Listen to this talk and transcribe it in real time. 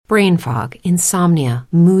brain fog, insomnia,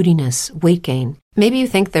 moodiness, weight gain. Maybe you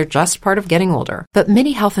think they're just part of getting older, but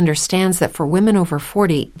MIDI Health understands that for women over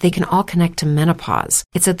 40, they can all connect to menopause.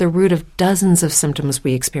 It's at the root of dozens of symptoms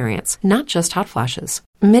we experience, not just hot flashes.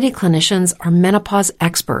 MIDI clinicians are menopause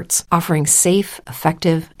experts, offering safe,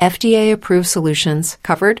 effective, FDA-approved solutions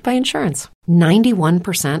covered by insurance.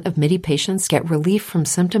 91% of MIDI patients get relief from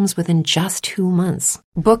symptoms within just 2 months.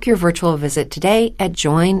 Book your virtual visit today at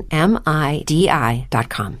joinmidi.com.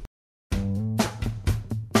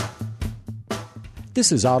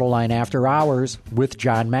 This is Autoline After Hours with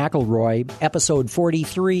John McElroy, episode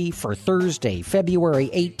 43 for Thursday, February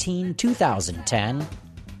 18, 2010,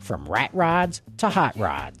 from Rat Rods to Hot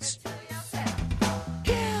Rods.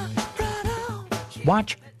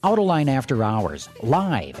 Watch Autoline After Hours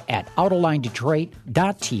live at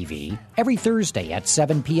AutolineDetroit.tv every Thursday at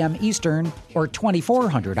 7 p.m. Eastern or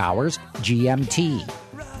 2400 hours GMT.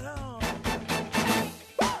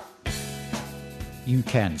 You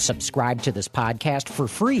can subscribe to this podcast for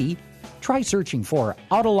free. Try searching for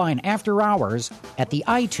Autoline After Hours at the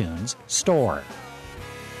iTunes Store.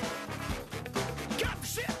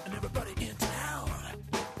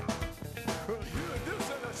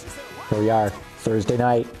 Here we are, Thursday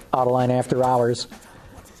night, Autoline After Hours,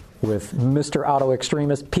 with Mr. Auto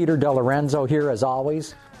Extremist Peter DeLorenzo here as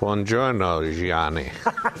always. Buongiorno, Gianni.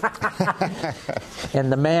 And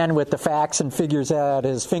the man with the facts and figures at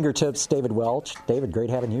his fingertips, David Welch. David, great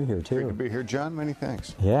having you here, too. Great to be here, John. Many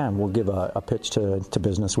thanks. Yeah, and we'll give a pitch to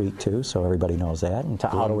Business Week, too, so everybody knows that, and to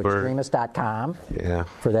AutoExtremist.com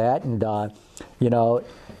for that. And,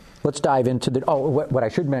 let's dive into what I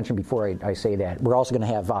should mention before I say that. We're also going to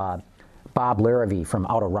have Bob Larrivee from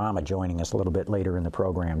Autorama joining us a little bit later in the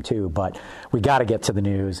program, too. But we got to get to the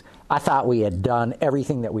news. I thought we had done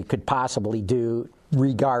everything that we could possibly do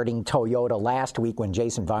regarding Toyota last week when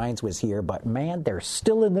Jason Vines was here. But, man, they're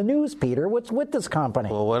still in the news, Peter. What's with this company?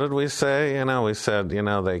 Well, what did we say? We said,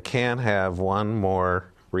 they can't have one more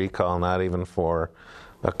recall, not even for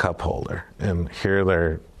a cup holder. And here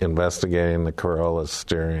they're investigating the Corolla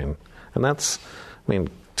steering. And that's,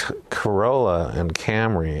 Corolla and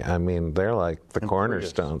Camry, they're like the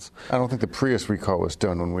cornerstones. Prius. I don't think the Prius recall was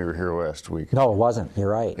done when we were here last week. No, it wasn't. You're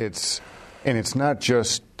right. It's not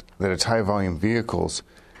just that it's high-volume vehicles.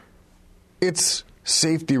 It's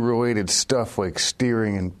safety-related stuff like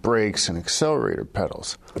steering and brakes and accelerator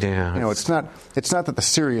pedals. Yeah. It's not that the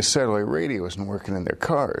Sirius satellite radio isn't working in their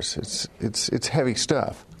cars. It's heavy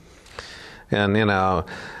stuff. And,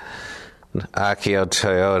 Akio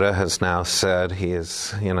Toyoda has now said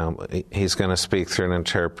he's going to speak through an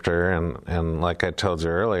interpreter, and like I told you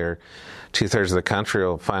earlier, 2/3 of the country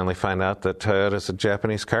will finally find out that Toyota's a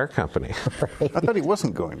Japanese car company. Right. I thought he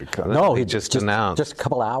wasn't going to come. No, he just announced. Just a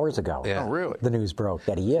couple hours ago. Yeah. Oh, really? The news broke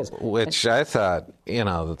that he is. Which I thought,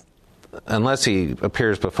 unless he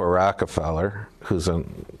appears before Rockefeller, who's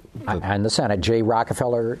and the Senate, Jay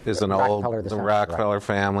Rockefeller is the Rockefeller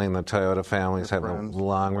family and the Toyota families have a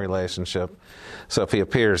long relationship. So if he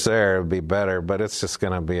appears there, it would be better. But it's just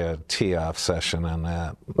going to be a tee-off session on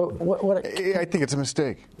that. But I think it's a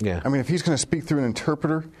mistake. Yeah. If he's going to speak through an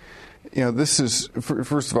interpreter, this is,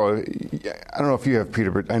 first of all, I don't know if you have,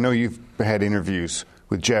 Peter, but I know you've had interviews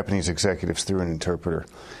with Japanese executives through an interpreter.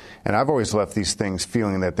 And I've always left these things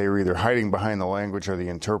feeling that they were either hiding behind the language or the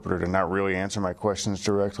interpreter to not really answer my questions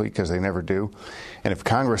directly, because they never do. And if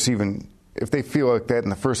Congress if they feel like that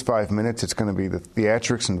in the first 5 minutes, it's going to be the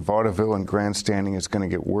theatrics and vaudeville and grandstanding is going to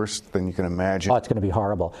get worse than you can imagine. Oh, it's going to be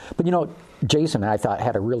horrible. But, Jason, I thought,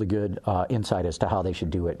 had a really good insight as to how they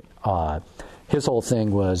should do it. His whole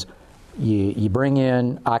thing was you bring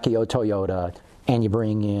in Akio Toyoda and you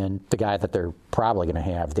bring in the guy that they're probably going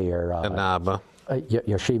to have there. Inaba.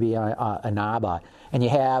 Yoshibi Inaba, and you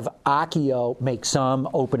have Akio make some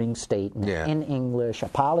opening statement in English,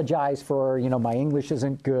 apologize for, my English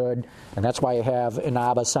isn't good, and that's why you have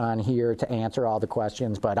Inaba-san here to answer all the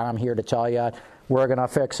questions, but I'm here to tell you we're going to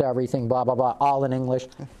fix everything, blah, blah, blah, all in English.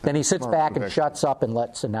 Then he sits back and shuts up and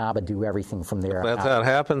lets Inaba do everything from there. That's how it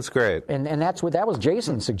happens, great. And that was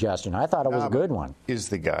Jason's suggestion. I thought it was a good one. Is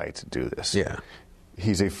the guy to do this. Yeah.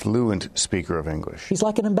 He's a fluent speaker of English. He's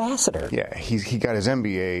like an ambassador. Yeah, he got his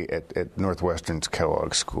MBA at Northwestern's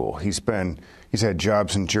Kellogg School. He's had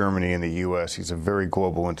jobs in Germany and the U.S. He's a very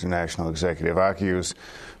global international executive. Akio's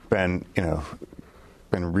been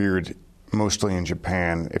reared mostly in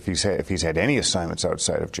Japan. If he's had any assignments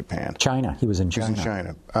outside of Japan, China. He was in China. He was in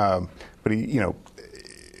China, but he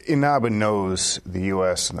Inaba knows the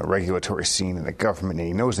U.S. and the regulatory scene and the government, and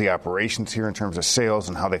he knows the operations here in terms of sales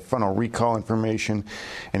and how they funnel recall information,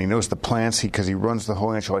 and he knows the plants because he runs the whole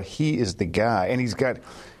enchilada. He is the guy, and he's got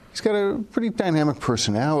he's got a pretty dynamic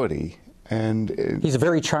personality. And he's a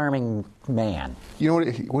very charming man. You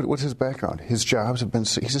know what's his background? His jobs have been,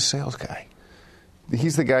 he's a sales guy.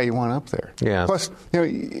 He's the guy you want up there. Yeah. Plus,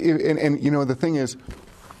 the thing is,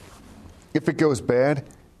 if it goes bad,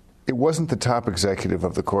 it wasn't the top executive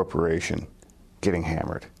of the corporation getting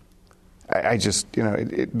hammered. I just,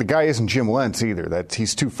 the guy isn't Jim Lentz either.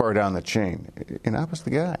 He's too far down the chain. Inaba's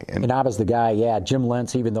the guy. Inaba's the guy, yeah. Jim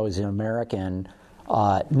Lentz, even though he's an American,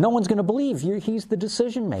 no one's going to believe he's the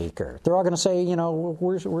decision maker. They're all going to say,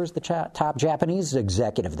 where's the top Japanese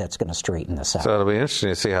executive that's going to straighten this out? So it'll be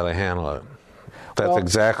interesting to see how they handle it. That's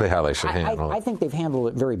exactly how they should handle it. I think they've handled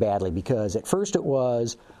it very badly because at first it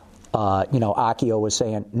was, Akio was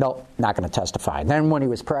saying, no, not going to testify. And then when he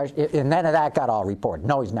was pressured, and then that got all reported.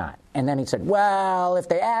 No, he's not. And then he said, well, if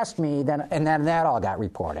they asked me, then that all got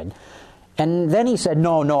reported. And then he said,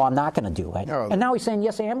 no, I'm not going to do it. And now he's saying,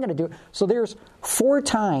 yes, I am going to do it. So there's 4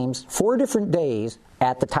 different days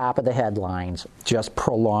at the top of the headlines, just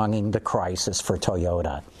prolonging the crisis for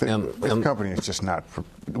Toyota. This company is just not,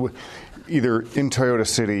 either in Toyota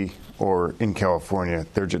City or in California,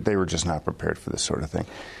 they were just not prepared for this sort of thing.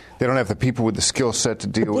 They don't have the people with the skill set to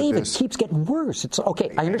deal with this. It keeps getting worse. It's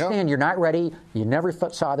okay. I understand you're not ready. You never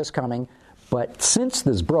saw this coming. But since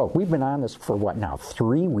this broke, we've been on this for,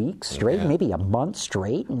 3 weeks straight, maybe a month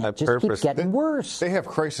straight, and it just keeps getting worse. They have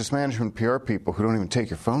crisis management PR people who don't even take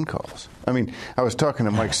your phone calls. I mean, I was talking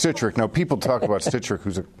to Mike Citrick. Now, people talk about Citrick,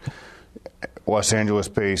 who's a Los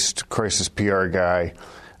Angeles-based crisis PR guy.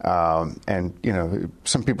 And,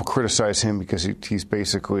 some people criticize him because he's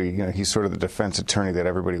basically, he's sort of the defense attorney that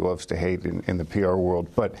everybody loves to hate in the PR world.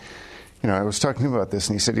 But, I was talking to him about this,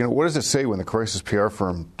 and he said, what does it say when the crisis PR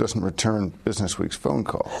firm doesn't return Business Week's phone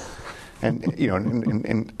call? And,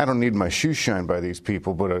 and I don't need my shoes shined by these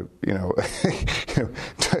people, but,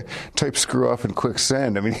 type screw off and quick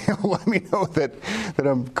send. I mean, let me know that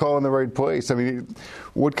I'm calling the right place. I mean,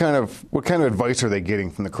 what kind of advice are they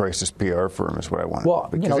getting from the crisis PR firm is what I want to know.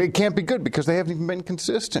 Because it can't be good because they haven't even been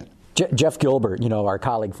consistent. Jeff Gilbert, our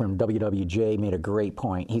colleague from WWJ, made a great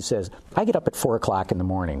point. He says, I get up at 4 o'clock in the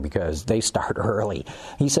morning because they start early.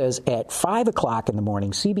 He says, at 5 o'clock in the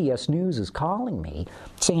morning, CBS News is calling me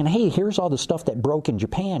saying, hey, here's all the stuff that broke in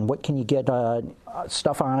Japan. What can you get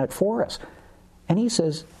stuff on it for us? And he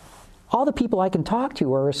says, all the people I can talk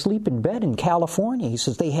to are asleep in bed in California. He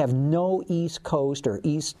says they have no East Coast or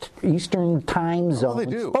Eastern time zone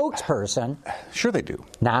spokesperson. Sure they do.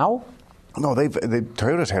 Now? No,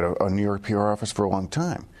 Toyota's had a New York PR office for a long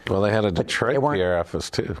time. Well, they had a Detroit PR office,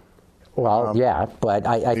 too. Well, yeah, but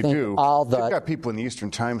I think do. all They've got people in the Eastern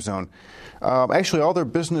time zone. Actually, all their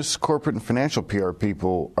business, corporate, and financial PR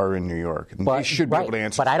people are in New York. And they should be able to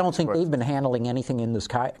answer. But I don't think they've been handling anything in this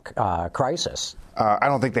crisis. I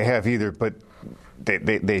don't think they have either, but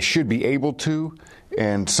they should be able to.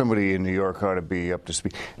 And somebody in New York ought to be up to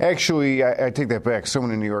speed. Actually, I take that back.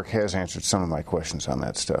 Someone in New York has answered some of my questions on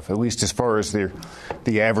that stuff, at least as far as the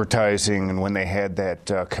advertising and when they had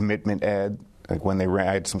that commitment ad. Like when I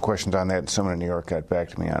had some questions on that, and someone in New York got back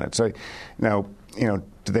to me on it. So now, do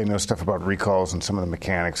they know stuff about recalls and some of the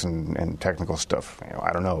mechanics and technical stuff?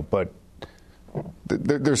 I don't know, but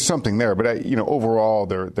there's something there. But overall,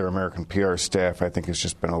 their American PR staff, I think, has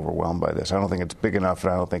just been overwhelmed by this. I don't think it's big enough,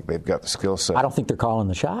 and I don't think they've got the skill set. I don't think they're calling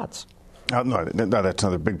the shots. No, that's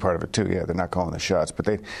another big part of it too. Yeah, they're not calling the shots, but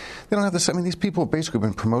they don't have this. I mean, these people have basically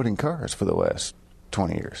been promoting cars for the last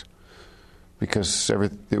 20 years because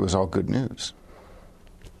it was all good news.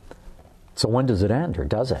 So when does it end, or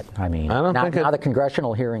does it? I mean, now the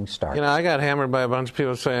congressional hearings start. I got hammered by a bunch of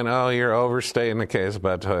people saying, oh, you're overstating the case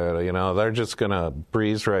about Toyota. They're just going to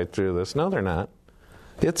breeze right through this. No, they're not.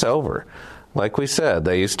 It's over. Like we said,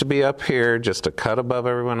 they used to be up here just a cut above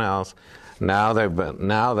everyone else. Now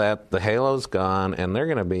that the halo's gone, and they're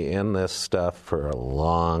going to be in this stuff for a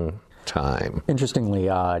long time. Interestingly,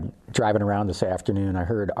 driving around this afternoon, I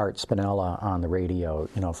heard Art Spinella on the radio,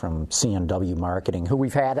 from CNW Marketing, who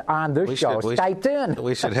we've had on this show, Skyped in.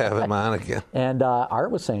 We should have him on again. And Art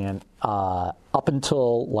was saying, up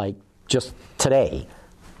until just today,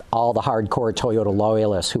 all the hardcore Toyota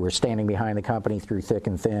loyalists who were standing behind the company through thick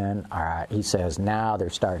and thin, he says now they're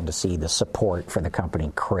starting to see the support for the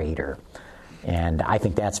company crater. And I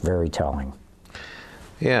think that's very telling.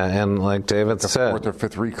 Yeah, and like David said, the 4th or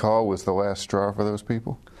 5th recall was the last straw for those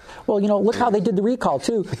people? Well, look how they did the recall,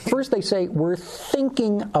 too. First they say, we're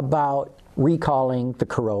thinking about recalling the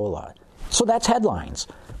Corolla. So that's headlines.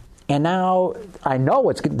 And now I know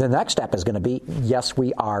the next step is going to be, yes,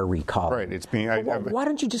 we are recalling. Right. It's being. Why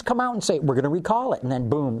don't you just come out and say we're going to recall it, and then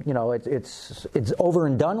boom, it's over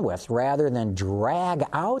and done with, rather than drag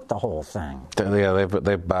out the whole thing. Yeah,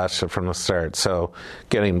 they botched it from the start. So,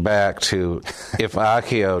 getting back to if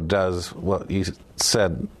Akio does what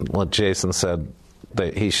Jason said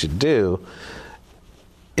that he should do,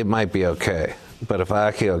 it might be okay. But if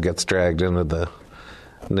Akio gets dragged into the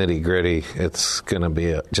nitty-gritty, it's going to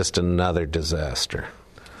be just another disaster.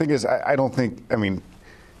 The thing is, I don't think,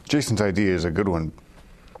 Jason's idea is a good one,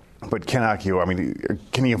 but can Akio,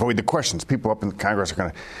 can he avoid the questions? People up in Congress are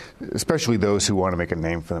going to, especially those who want to make a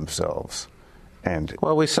name for themselves.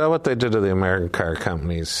 Well, we saw what they did to the American car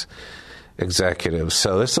companies' executives,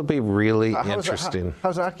 so this will be really interesting.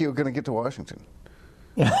 How's Akio going to get to Washington?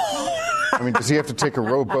 Does he have to take a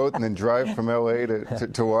rowboat and then drive from L.A. to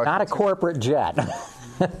Washington? Not a corporate jet.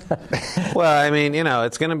 Well,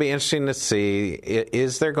 it's going to be interesting to see,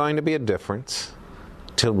 is there going to be a difference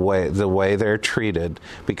to the way they're treated?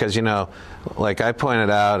 Because, like I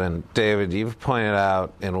pointed out, and David, you've pointed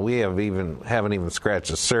out, and we haven't even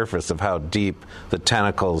scratched the surface of how deep the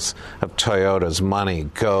tentacles of Toyota's money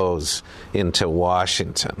goes into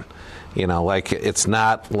Washington. It's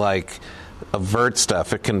not like overt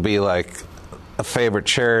stuff. It can be like a favorite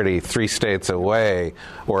charity 3 states away,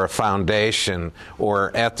 or a foundation,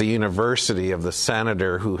 or at the university of the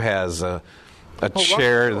senator who has a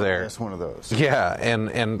chair there. That's one of those. Yeah, and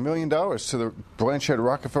 $1 million to the Blanchard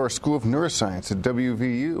Rockefeller School of Neuroscience at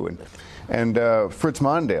WVU, and Fritz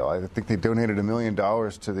Mondale. I think they donated $1 million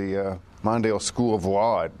to the Mondale School of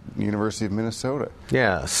Law at the University of Minnesota.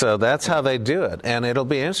 Yeah, so that's how they do it, and it'll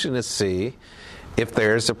be interesting to see if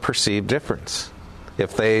there's a perceived difference.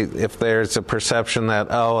 If there's a perception that,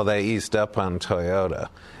 they eased up on Toyota,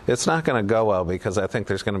 it's not going to go well, because I think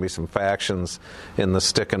there's going to be some factions in the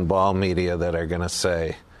stick and ball media that are going to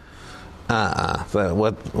say,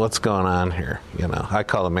 what's going on here? I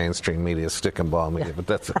call the mainstream media stick and ball media, but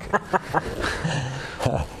that's okay.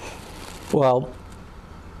 Well,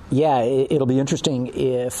 yeah, it'll be interesting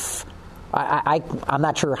if I'm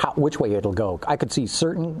not sure which way it'll go. I could see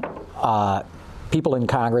certain people in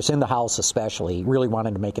Congress, in the House especially, really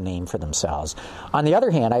wanted to make a name for themselves. On the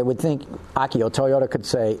other hand, I would think Akio Toyoda could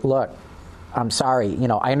say, look, I'm sorry,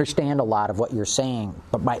 I understand a lot of what you're saying,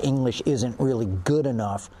 but my English isn't really good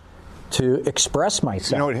enough to express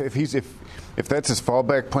myself. If that's his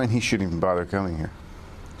fallback plan, he shouldn't even bother coming here.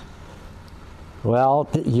 Well,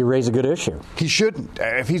 you raise a good issue. He shouldn't.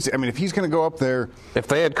 If he's going to go up there. If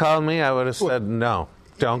they had called me, I would have said no.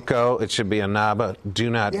 Don't go. It should be a NABA.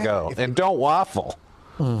 Do not go. And don't waffle.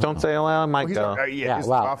 Don't say, I might go. His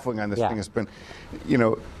waffling on this thing has been,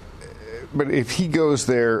 but if he goes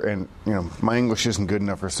there and, my English isn't good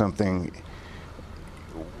enough or something,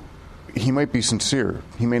 he might be sincere.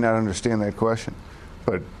 He may not understand that question.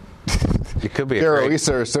 But it could be Darryl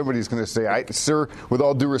Issa or somebody's going to say, sir, with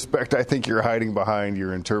all due respect, I think you're hiding behind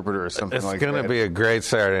your interpreter or something like that. It's going to be a great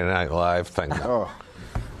Saturday Night Live thing.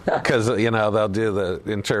 Because, they'll do the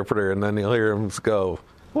interpreter, and then you'll hear them go,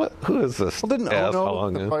 who is this? Well, didn't Ono,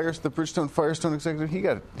 the Bridgestone Firestone executive, he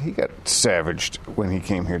got savaged when he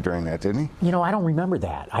came here during that, didn't he? I don't remember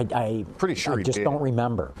that. I pretty sure I just don't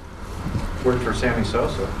remember. Worked for Sammy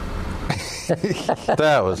Sosa.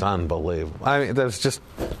 That was unbelievable. That's just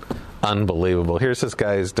unbelievable. Here's this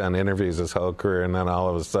guy who's done interviews his whole career, and then all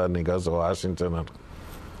of a sudden he goes to Washington and...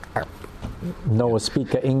 No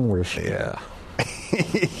speak English. Yeah.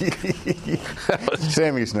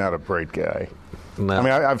 Sammy's not a bright guy. No.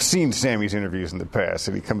 I've seen Sammy's interviews in the past,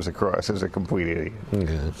 and he comes across as a complete idiot.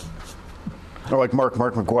 Okay. Or like Mark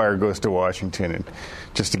McGuire goes to Washington and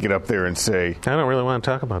just to get up there and say, I don't really want to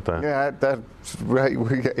talk about that. Yeah, that's right.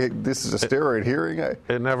 This is a steroid hearing.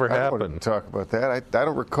 It never happened. I don't want to talk about that. I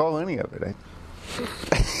don't recall any of it.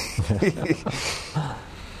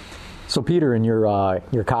 So, Peter, in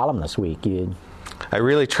your column this week, I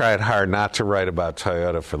really tried hard not to write about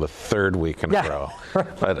Toyota for the 3rd week in a row.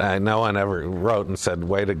 But no one ever wrote and said,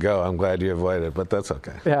 way to go, I'm glad you avoided, but that's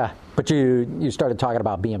okay. Yeah, but you started talking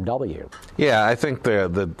about BMW. Yeah, I think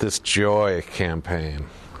this Joy campaign.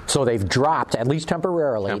 So they've dropped, at least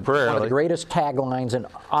temporarily, one of the greatest taglines in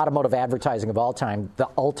automotive advertising of all time, the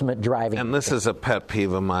ultimate driving. And this is a pet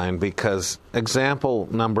peeve of mine, because example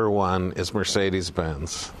number 1 is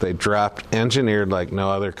Mercedes-Benz. They dropped engineered like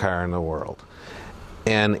no other car in the world.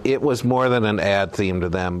 And it was more than an ad theme to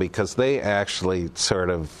them, because they actually sort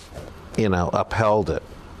of, upheld it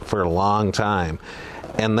for a long time.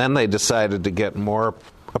 And then they decided to get more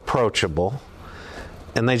approachable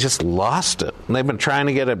and they just lost it. And they've been trying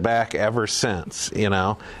to get it back ever since, you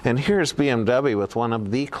know. And here's BMW with one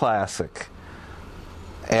of the classic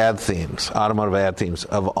ad themes, automotive ad themes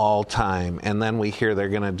of all time. And then we hear they're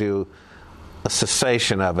going to do a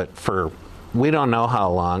cessation of it for we don't know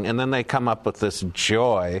how long. And then they come up with this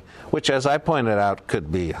Joy, which, as I pointed out,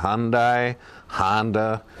 could be Hyundai,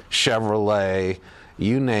 Honda, Chevrolet,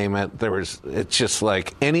 you name it. It's just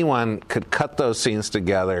like anyone could cut those scenes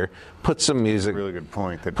together, put some music. Really good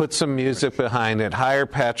point. Put some music behind it, hire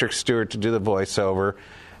Patrick Stewart to do the voiceover,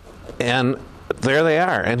 and there they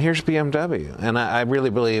are. And here's BMW. And I really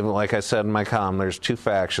believe, like I said in my column, there's two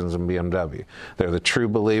factions in BMW. They're the true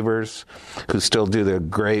believers who still do the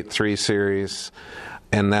great 3 Series.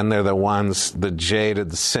 And then they're the ones, the jaded,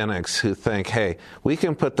 the cynics who think, hey, we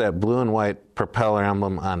can put that blue and white propeller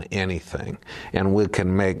emblem on anything, and we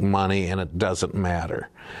can make money, and it doesn't matter.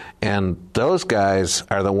 And those guys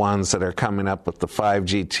are the ones that are coming up with the 5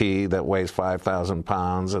 GT that weighs 5,000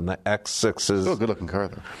 pounds and the X6s. Still a good-looking car,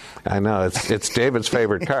 though. I know. It's David's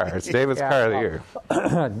favorite car. It's David's car of the year.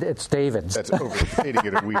 It's David's. That's overstating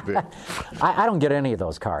it a wee bit. I don't get any of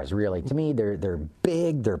those cars, really. To me, they're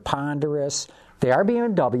big, they're ponderous. They are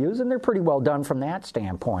BMWs, and they're pretty well done from that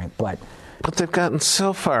standpoint, but they've gotten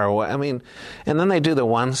so far away. I mean, and then they do the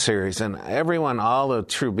 1 Series, and everyone, all the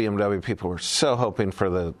true BMW people were so hoping for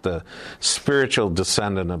the spiritual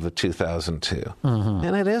descendant of the 2002. Mm-hmm.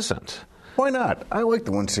 And it isn't. Why not? I like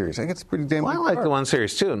the 1 Series. I think it's pretty damn good. I like the 1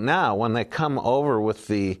 Series, too. Now, when they come over with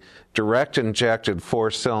the direct-injected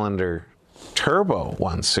 4-cylinder turbo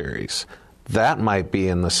 1 Series, that might be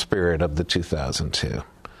in the spirit of the 2002.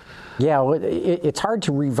 Yeah, well, it's hard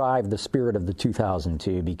to revive the spirit of the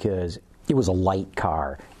 2002 because it was a light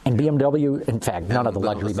car. And BMW, in fact, none of the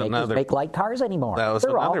luxury makers make light cars anymore.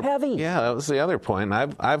 They're all heavy. Yeah, that was the other point.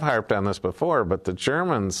 I've harped on this before, but the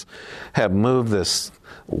Germans have moved this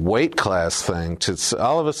weight class thing to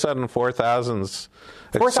all of a sudden 4,000's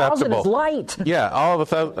acceptable. 4,000 is light. Yeah, all of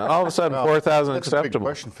a sudden 4,000 that's acceptable. That's a big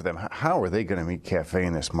question for them. How are they going to meet CAFE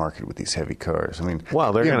in this market with these heavy cars? I mean,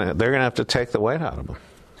 well, they're going to have to take the weight out of them.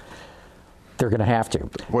 They're going to have to.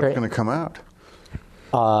 What's going to come out?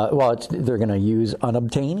 They're going to use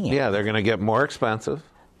unobtainium. Yeah, they're going to get more expensive.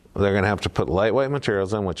 They're going to have to put lightweight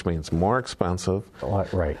materials in, which means more expensive.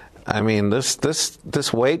 Right. I mean,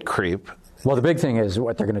 this weight creep. Well, the big thing is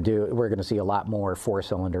what they're going to do. We're going to see a lot more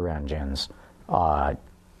 4-cylinder engines,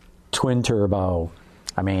 twin turbo.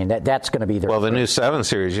 I mean, that's going to be their. Well, the new 7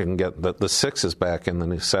 Series, you can get the 6 is back in the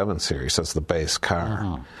new 7 Series as the base car.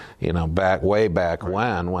 Uh-huh. You know, way back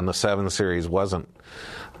when the 7 Series wasn't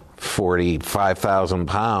 45,000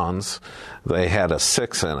 pounds, they had a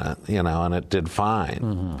 6 in it, you know, and it did fine.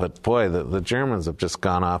 Mm-hmm. But boy, the Germans have just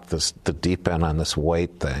gone off the deep end on this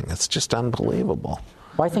weight thing. It's just unbelievable.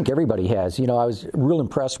 Well, I think everybody has. You know, I was real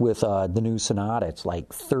impressed with the new Sonata. It's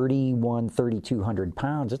like 3,200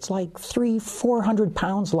 pounds. It's like 400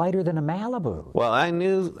 pounds lighter than a Malibu. Well, I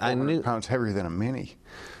knew pounds heavier than a Mini.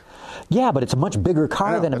 Yeah, but it's a a bigger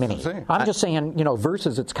car than a Mini. I'm just saying, you know,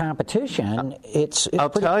 versus its competition, I'll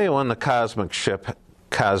tell you when the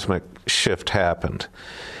cosmic shift happened.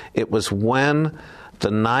 It was when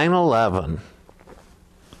the 911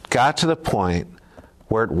 got to the point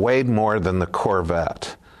where it weighed more than the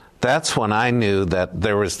Corvette. That's when I knew that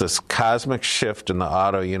there was this cosmic shift in the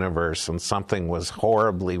auto universe and something was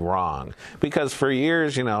horribly wrong. Because for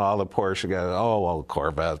years, you know, all the Porsche guys,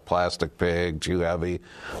 Corvette, plastic pig, too heavy.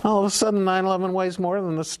 All of a sudden, 911 weighs more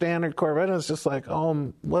than the standard Corvette. It's just like,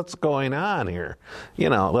 what's going on here? You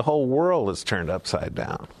know, the whole world is turned upside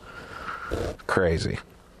down. Crazy.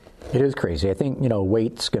 It is crazy. I think, you know,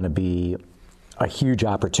 weight's going to be a huge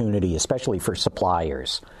opportunity, especially for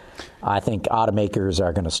suppliers. I think automakers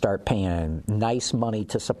are going to start paying nice money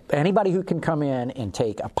to anybody who can come in and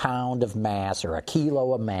take a pound of mass or a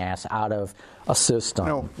kilo of mass out of a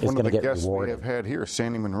system is going to get rewarded. One of the guests we have had here,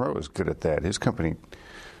 Sandy Munro, is good at that. His company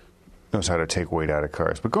knows how to take weight out of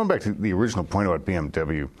cars. But going back to the original point about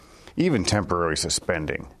BMW, even temporarily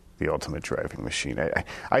suspending the ultimate driving machine,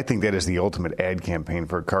 I think that is the ultimate ad campaign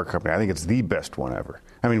for a car company. I think it's the best one ever.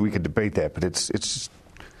 I mean, we could debate that, but it's just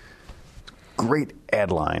great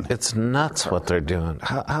ad line. It's nuts what they're doing.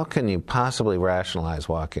 How can you possibly rationalize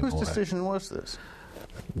walking away? Whose decision was this?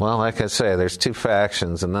 Well, like I say, there's two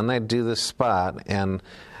factions, and then they do this spot, and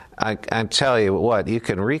I tell you what, you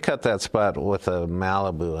can recut that spot with a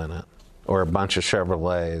Malibu in it, or a bunch of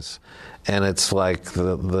Chevrolets, and it's like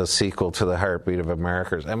the sequel to The Heartbeat of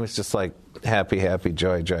America. I mean, it's just like happy, happy,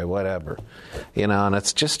 joy, joy, whatever. You know, and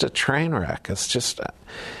it's just a train wreck. It's just...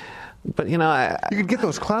 But, you know... you could get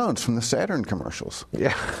those clowns from the Saturn commercials.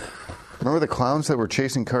 Yeah. Remember the clowns that were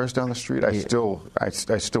chasing cars down the street? I still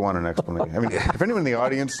want an explanation. I mean, if anyone in the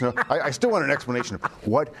audience knows, I still want an explanation of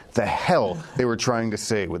what the hell they were trying to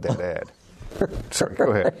say with that ad. Sorry,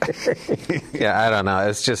 go ahead. Yeah, I don't know.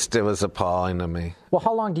 It was appalling to me. Well,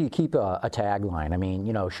 how long do you keep a tagline? I mean,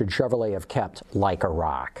 should Chevrolet have kept like a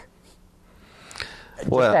rock?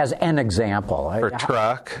 Just as an example. For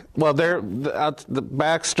truck? Well, the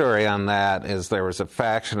backstory on that is there was a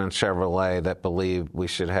faction in Chevrolet that believed we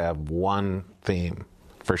should have one theme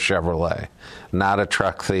for Chevrolet, not a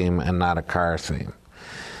truck theme and not a car theme.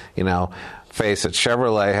 Face it,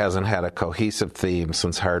 Chevrolet hasn't had a cohesive theme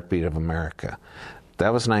since Heartbeat of America.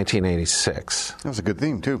 That was 1986. That was a good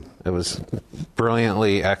theme, too. It was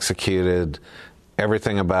brilliantly executed.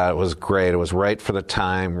 Everything about it was great. It was right for the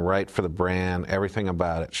time, right for the brand, everything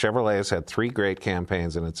about it. Chevrolet has had 3 great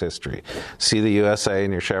campaigns in its history. See the USA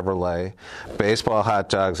in your Chevrolet, baseball, hot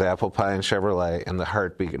dogs, apple pie, and Chevrolet, and the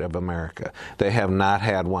Heartbeat of America. They have not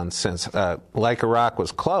had one since. Like a Rock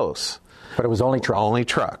was close. But it was only truck. Only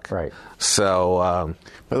truck. Right. So,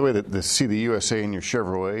 by the way, the See the USA in your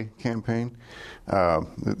Chevrolet campaign,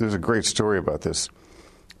 there's a great story about this.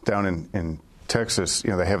 Down in Texas,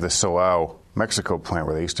 they have the Silao, Mexico plant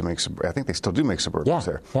where they used to make, I think they still do make Suburbans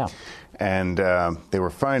there. Yeah. And they were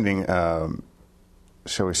finding,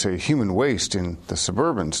 shall we say, human waste in the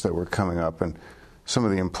Suburbans that were coming up. And some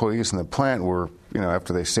of the employees in the plant were,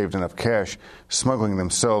 after they saved enough cash, smuggling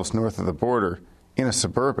themselves north of the border in a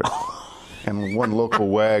Suburban. And one local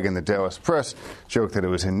wag in the Dallas Press joked that it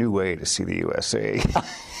was a new way to see the USA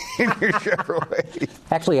in your Chevrolet.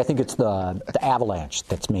 Actually, I think it's the Avalanche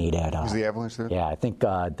that's made at... Is the Avalanche there? Yeah, I think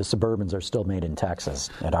the Suburbans are still made in Texas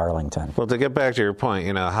at Arlington. Well, to get back to your point,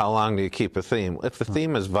 how long do you keep a theme? If the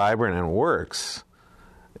theme is vibrant and works,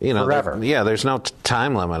 forever. There's no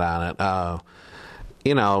time limit on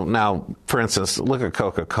it. Now, for instance, look at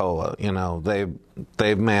Coca-Cola.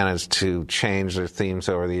 They've managed to change their themes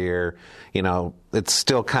over the year. It's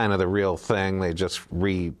still kind of the real thing. They just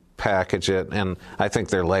repackage it, and I think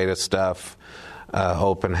their latest stuff,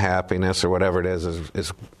 Open Happiness or whatever it is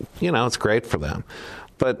it's great for them.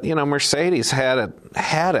 But Mercedes had it.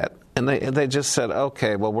 And they just said,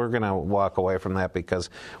 okay, well, we're going to walk away from that because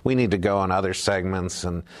we need to go in other segments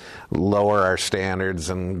and lower our standards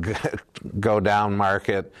and go down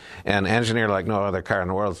market and engineer like no other car in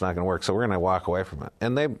the world is not going to work, so we're going to walk away from it.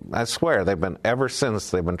 And I swear, ever since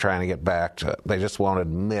they've been trying to get back to it. They just won't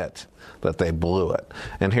admit that they blew it.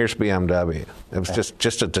 And here's BMW. It was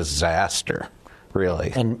just a disaster.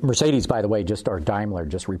 Really. And Mercedes, by the way, or Daimler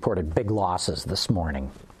just reported big losses this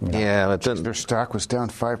morning. Yeah, but their stock was down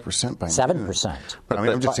 5% by 7%. Noon. But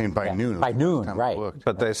I'm just saying by noon. By noon, right.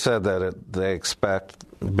 But they said that they expect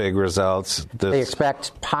big results. They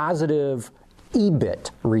expect positive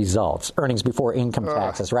EBIT results, earnings before income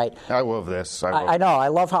taxes, right? I love this. I know. I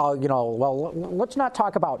love how, well, let's not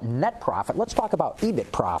talk about net profit. Let's talk about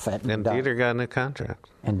EBIT profit. And Dieter got a new contract.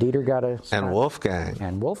 And Dieter got And Wolfgang.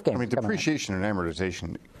 I mean, depreciation and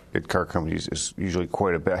amortization at car companies is usually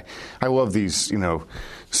quite a bit. I love these,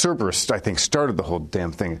 Cerberus, I think, started the whole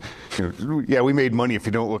damn thing. We made money if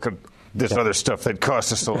you don't look at this other stuff that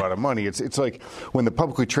costs us a lot of money. It's like when the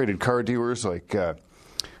publicly traded car dealers like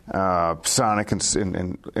Sonic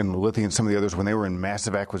and Lithia and some of the others, when they were in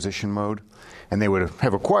massive acquisition mode, and they would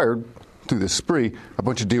have acquired through this spree a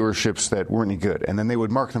bunch of dealerships that weren't any good, and then they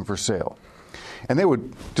would mark them for sale. And they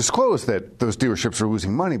would disclose that those dealerships are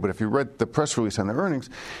losing money, but if you read the press release on their earnings,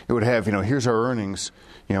 it would have, here's our earnings,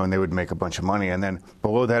 and they would make a bunch of money. And then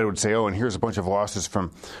below that it would say, and here's a bunch of losses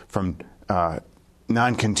from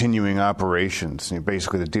non-continuing operations,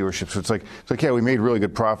 basically the dealerships. So it's like, yeah, we made really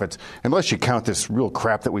good profits, unless you count this real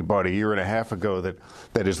crap that we bought a year and a half ago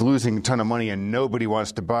that is losing a ton of money and nobody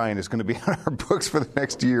wants to buy and is going to be on our books for the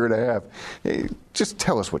next year and a half. Hey, just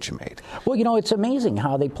tell us what you made. Well, it's amazing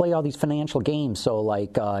how they play all these financial games. So,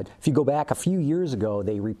 if you go back a few years ago,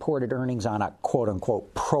 they reported earnings on a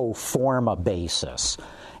quote-unquote pro forma basis.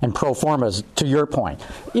 And pro formas, to your point,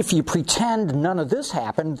 if you pretend none of this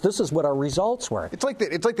happened, this is what our results were. It's like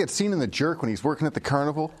that scene in The Jerk when he's working at the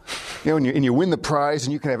carnival, and you win the prize,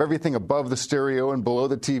 and you can have everything above the stereo and below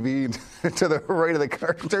the TV to the right of the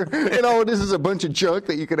counter, and all it is a bunch of junk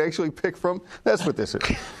that you could actually pick from. That's what this is.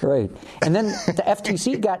 Right. And then the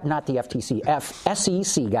SEC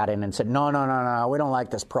got in and said, no, we don't like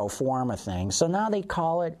this pro forma thing. So now they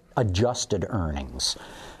call it adjusted earnings.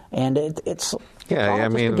 And it's yeah, all I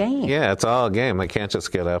mean, a game. Yeah, it's all a game. They can't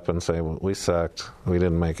just get up and say, well, we sucked. We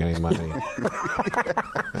didn't make any money.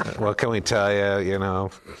 What can we tell you, you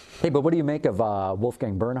know? Hey, but what do you make of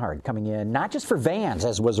Wolfgang Bernhard coming in, not just for vans,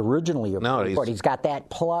 as was originally reported? He's got that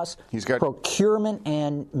plus procurement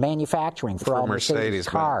and manufacturing for all Mercedes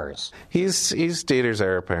cars. He's Dieter's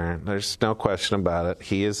heir apparent. There's no question about it.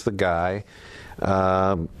 He is the guy.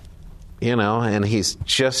 You know, and he's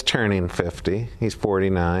just turning 50. He's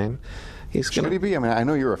 49. Should he be? I mean, I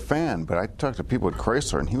know you're a fan, but I talked to people at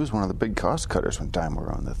Chrysler, and he was one of the big cost cutters when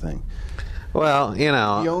Daimler owned the thing. Well, you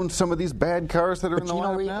know, he owns some of these bad cars that are in the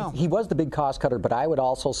lineup now. He was the big cost cutter, but I would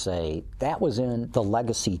also say that was in the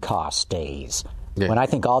legacy cost days, when I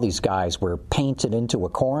think all these guys were painted into a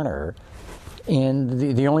corner.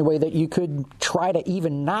 And the only way that you could try to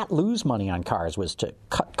even not lose money on cars was to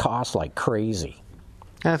cut costs like crazy.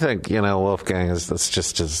 I think, you know, Wolfgang that's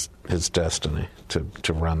just his destiny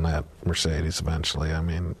to run that Mercedes eventually. I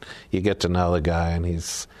mean, you get to know the guy, and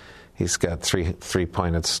he's got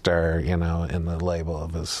three-pointed star, you know, in the label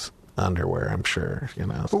of his underwear, I'm sure, you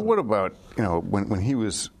know. But what about, you know, when he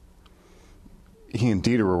and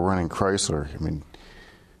Dieter were running Chrysler, I mean,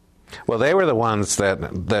 well, they were the ones that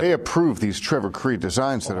they approved these Trevor Creed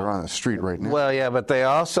designs that are on the street right now. Well, yeah, but they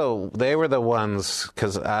were the ones,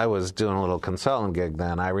 because I was doing a little consultant gig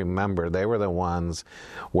then. I remember they were the ones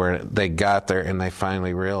where they got there and they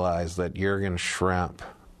finally realized that Jürgen Schrempf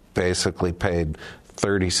basically paid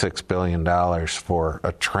 $36 billion for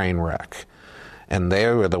a train wreck. And they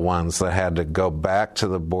were the ones that had to go back to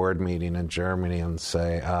the board meeting in Germany and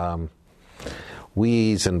say,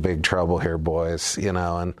 we's in big trouble here, boys, you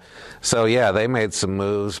know. And so, yeah, they made some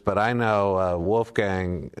moves, but I know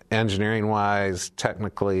Wolfgang, engineering-wise,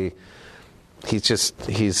 technically, he's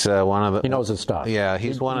one of the... He knows his stuff. Yeah,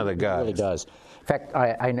 he's one of the guys. He really does. In fact,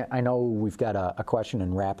 I know we've got a question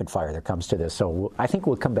in rapid fire that comes to this, so I think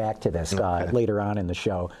we'll come back to this later on in the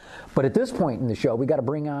show. But at this point in the show, we got to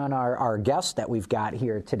bring on our guest that we've got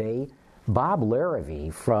here today, Bob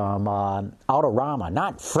Larrivee from Autorama.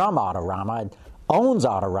 Not from Autorama, owns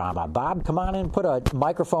Autorama. Bob, come on in, put a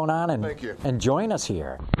microphone on, and join us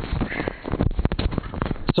here.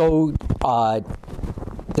 So,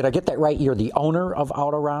 did I get that right? You're the owner of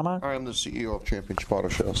Autorama? I am the CEO of Championship Auto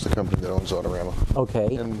Shows, the company that owns Autorama.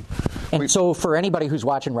 Okay. And so for anybody who's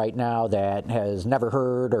watching right now that has never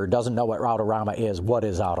heard or doesn't know what Autorama is, what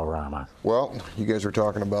is Autorama? Well, you guys are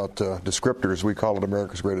talking about descriptors. We call it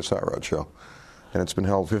America's Greatest Hot Rod Show. And it's been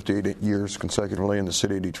held 58 years consecutively in the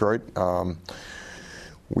city of Detroit.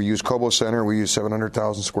 We use Cobo Center. We use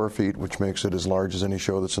 700,000 square feet, which makes it as large as any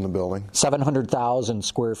show that's in the building. 700,000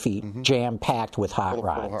 square feet, jam-packed with hot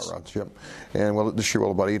rods. Full hot rods, yep. And this year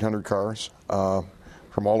we'll have about 800 cars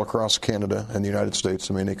from all across Canada and the United States.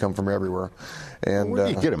 I mean, they come from everywhere. And where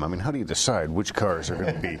do you get them? I mean, how do you decide which cars are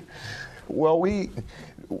going to be? Well,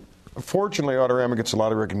 fortunately, Autorama gets a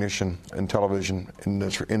lot of recognition in television, in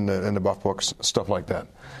the buff books, stuff like that.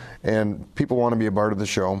 And people want to be a part of the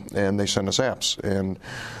show, and they send us apps. And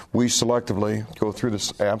we selectively go through the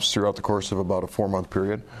apps throughout the course of about a 4-month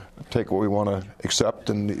period, take what we want to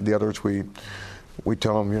accept, and the others we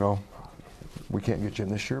tell them, you know, we can't get you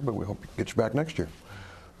in this year, but we hope to get you back next year.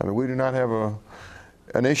 I mean, we do not have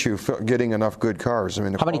an issue getting enough good cars. I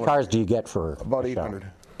mean, how many cars do you get for about 800?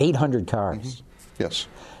 800 cars. Mm-hmm. Yes.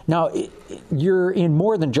 Now, you're in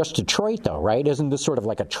more than just Detroit, though, right? Isn't this sort of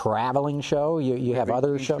like a traveling show? You have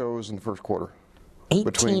other shows in the first quarter.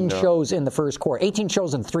 18 shows in the first quarter. 18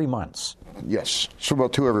 shows in 3 months. Yes. So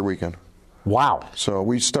about 2 every weekend. Wow. So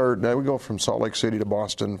we go from Salt Lake City to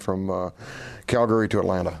Boston, from Calgary to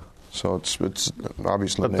Atlanta. So it's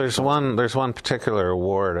obviously. But there's one particular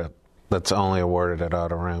award that's only awarded at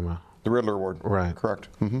Autorama. The Riddler Award. Right. Correct.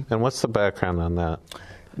 Mm-hmm. And what's the background on that?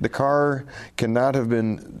 The car cannot have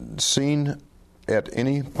been seen at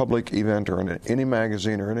any public event or in any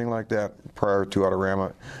magazine or anything like that prior to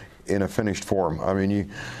Autorama in a finished form. I mean,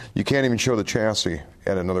 you can't even show the chassis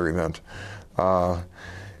at another event. Wow.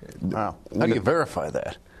 How do you verify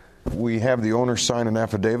that? We have the owner sign an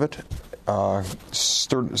affidavit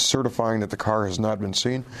certifying that the car has not been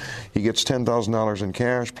seen. He gets $10,000 in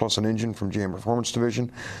cash plus an engine from GM Performance Division.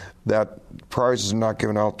 That prize is not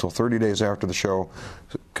given out till 30 days after the show,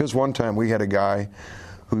 because one time we had a guy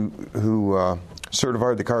who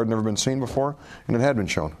certified the car had never been seen before, and it had been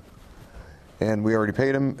shown. And we already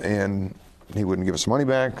paid him, and he wouldn't give us the money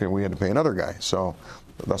back, and we had to pay another guy. So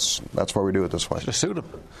that's why we do it this way. Just suit him.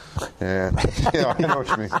 Yeah, I know what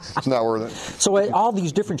you mean. It's not worth it. So at all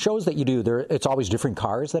these different shows that you do, it's always different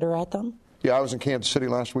cars that are at them? Yeah, I was in Kansas City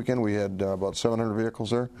last weekend. We had about 700 vehicles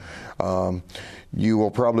there. You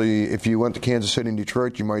will probably, if you went to Kansas City and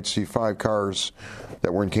Detroit, you might see 5 cars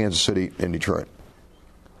that were in Kansas City and Detroit.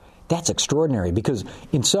 That's extraordinary, because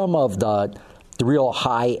in some of the real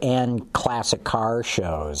high-end classic car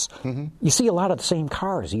shows, you see a lot of the same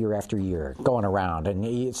cars year after year going around, and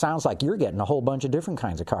it sounds like you're getting a whole bunch of different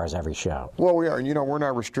kinds of cars every show. Well, we are, and we're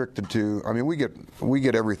not restricted to. I mean, we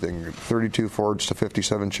get everything: 32 Fords to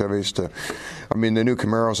 57 Chevys to, the new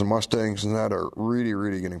Camaros and Mustangs and that are really,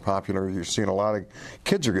 really getting popular. You're seeing a lot of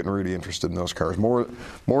kids are getting really interested in those cars, more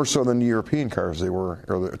so than the European cars they were,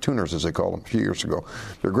 or the tuners as they call them a few years ago.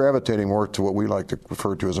 They're gravitating more to what we like to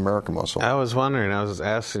refer to as American muscle. I was wondering, I was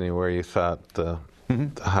asking you where you thought the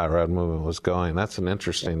hot rod movement was going. That's an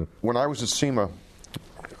interesting... When I was at SEMA,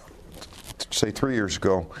 say 3 years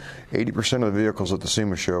ago, 80% of the vehicles at the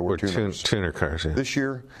SEMA show were tuner cars. Yeah. This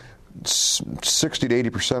year, 60 to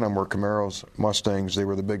 80% of them were Camaros, Mustangs. They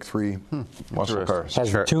were the big 3 muscle cars.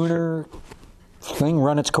 Has the tuner thing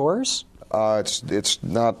run its course? It's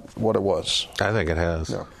not what it was. I think it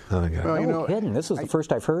has. No. I think it has. Well, no kidding. This is the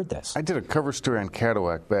first I've heard this. I did a cover story on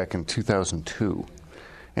Cadillac back in 2002,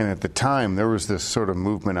 and at the time there was this sort of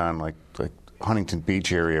movement on like Huntington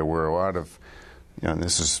Beach area where a lot of, and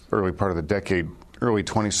this is early part of the decade, early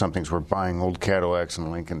 20-somethings were buying old Cadillacs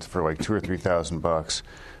and Lincolns for like $2,000 or $3,000,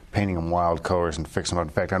 painting them wild colors and fixing them up.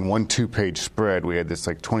 In fact, on one 2-page spread, we had this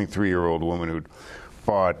like 23-year-old woman who'd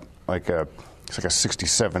bought it's like a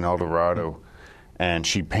 67 Eldorado, and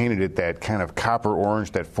she painted it that kind of copper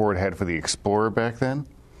orange that Ford had for the Explorer back then.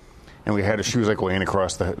 And she was like laying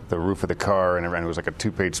across the roof of the car, and it was like a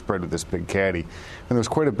 2-page spread with this big caddy. And there was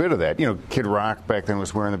quite a bit of that. Kid Rock back then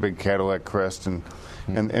was wearing the big Cadillac crest, and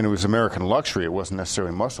it was American luxury. It wasn't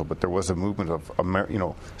necessarily muscle, but there was a movement of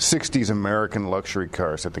 60s American luxury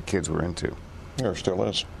cars that the kids were into. There still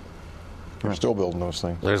is. We're still building those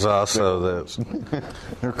things. There's also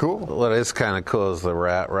they're cool. What is kind of cool is the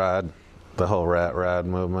rat rod, the whole rat rod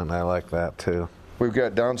movement. I like that too. We've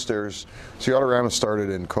got downstairs. See, Autorama started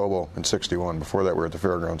in Cobo in '61. Before that, we were at the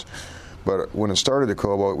fairgrounds. But when it started at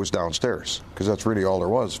Cobo, it was downstairs because that's really all there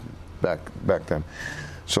was back then.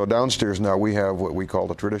 So downstairs now we have what we call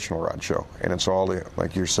the traditional rod show, and it's all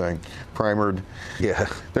like you're saying, primered. Yeah,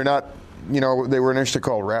 they're not. They were initially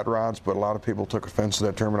called rat rods, but a lot of people took offense to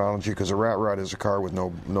that terminology because a rat rod is a car with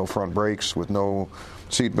no front brakes, with no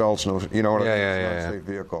seat belts, safe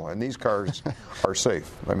vehicle. And these cars are safe.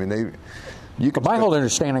 My whole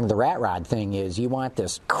understanding of the rat rod thing is you want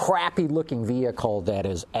this crappy-looking vehicle that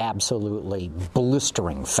is absolutely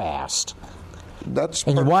blistering fast.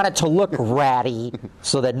 And you want it to look ratty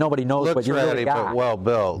so that nobody knows what you really got. But well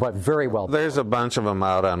built. But very well built. There's a bunch of them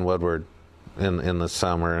out on Woodward in the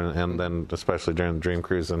summer, and then especially during the Dream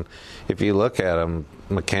Cruise. And if you look at them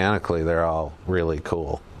mechanically, they're all really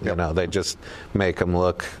cool. Yep. They just make them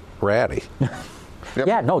look ratty. Yep.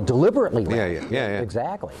 Yeah, no, deliberately ratty. Yeah.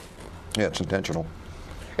 Exactly. Yeah, it's intentional.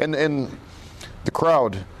 And the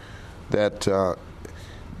crowd that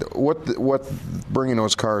what bringing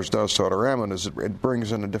those cars does to Autorama is it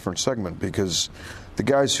brings in a different segment because the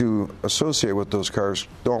guys who associate with those cars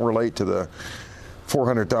don't relate to the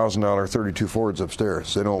 $400,000 32 Fords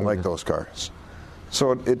upstairs. They don't like those cars.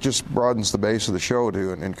 So it just broadens the base of the show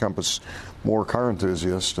to encompass more car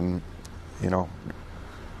enthusiasts and, would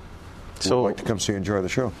like to come see and enjoy the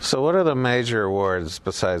show. So what are the major awards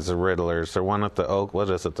besides the Riddlers? There one at the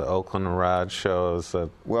the Oakland Rod Show?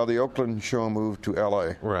 Well, the Oakland show moved to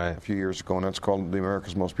L.A. Right. a few years ago, and that's called the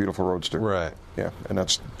America's Most Beautiful Roadster. Right. Yeah, and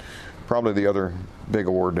that's probably the other big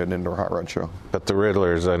award at an indoor hot rod show. But the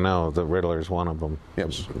Riddlers, I know, the Riddler's one of them.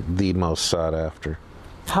 Yes. The most sought after.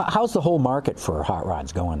 How's the whole market for hot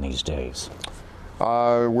rods going these days?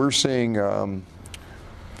 We're seeing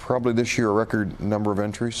probably this year a record number of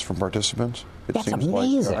entries from participants. That's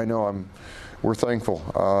amazing. I know. We're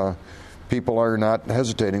thankful. People are not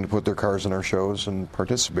hesitating to put their cars in our shows and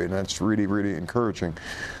participate, and that's really, really encouraging.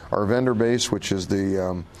 Our vendor base, which is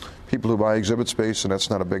the people who buy exhibit space, and that's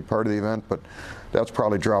not a big part of the event, but that's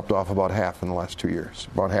probably dropped off about half in the last 2 years.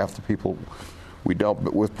 About half the people we dealt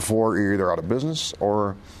with before are either out of business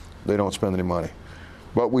or they don't spend any money.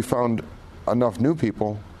 But we found enough new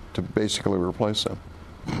people to basically replace them.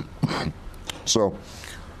 So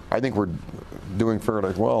I think we're doing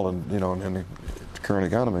fairly well in the current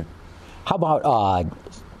economy. How about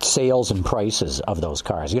sales and prices of those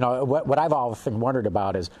cars? What I've often wondered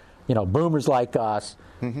about is, boomers like us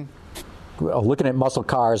looking at muscle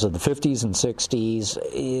cars of the 50s and 60s,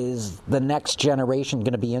 is the next generation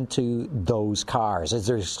going to be into those cars? Is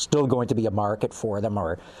there still going to be a market for them,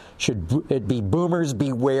 or should it be boomers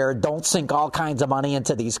beware, don't sink all kinds of money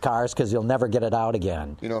into these cars because you'll never get it out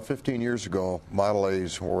again? 15 years ago, Model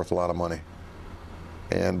A's were worth a lot of money.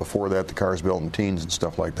 And before that, the cars built in teens and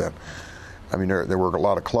stuff like that. I mean, there were a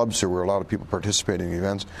lot of clubs, there were a lot of people participating in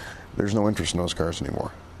events. There's no interest in those cars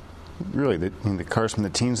anymore. Really? The cars from the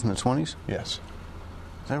teens and the 20s? Yes.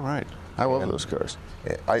 Is that right? I love those cars.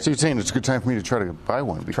 So you're saying it's a good time for me to try to buy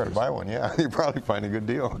one? Try to buy one, yeah. You'll probably find a good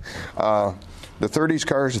deal. The 30s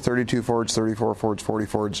cars, the 32 Fords, 34 Fords, 40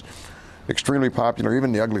 Fords, extremely popular.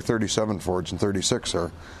 Even the ugly 37 Fords and 36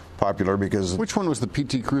 are popular because... Which one was the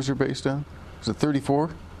PT Cruiser based on? Was it 34?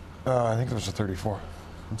 I think it was a 34.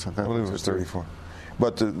 I believe it was 34.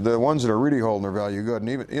 But the ones that are really holding their value good, and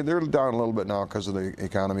even they're down a little bit now because of the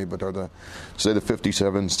economy, but are the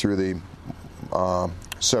 57s through the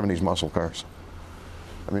 70s muscle cars.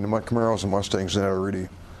 I mean, the Camaros and Mustangs that are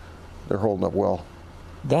they're holding up well.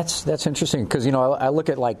 That's interesting because I look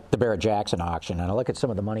at like the Barrett-Jackson auction and I look at some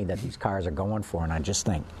of the money that these cars are going for, and I just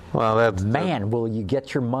think, will you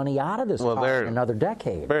get your money out of this car in another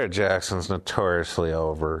decade? Barrett-Jackson's notoriously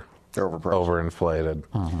overinflated.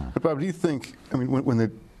 But Bob, do you think? I mean, when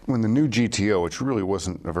the new GTO, which really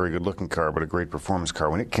wasn't a very good-looking car, but a great performance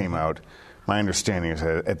car, when it came out, my understanding is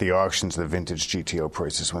that at the auctions, the vintage GTO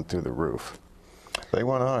prices went through the roof. They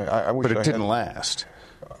went high. I wish but it didn't last.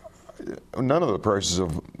 None of the prices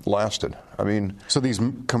have lasted. I mean, so these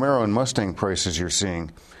Camaro and Mustang prices you're seeing.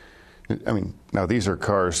 I mean, now these are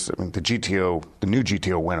cars. I mean, the new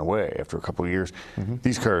GTO went away after a couple of years.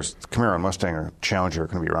 These cars, Camaro and Mustang or Challenger, are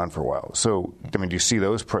going to be around for a while. So, I mean, do you see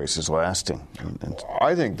those prices lasting?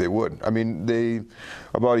 I think they would. I mean,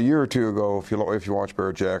 about a year or two ago, if you watch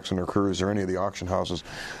Barrett-Jackson or Cruise or any of the auction houses,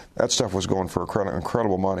 that stuff was going for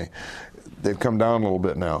incredible money. They've come down a little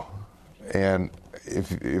bit now, and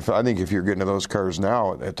I think if you're getting to those cars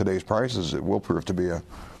now at today's prices, it will prove to be a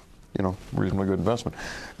reasonably good investment.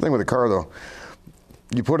 The thing with the car, though,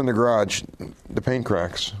 you put in the garage, the paint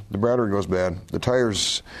cracks, the battery goes bad, the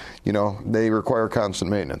tires, they require constant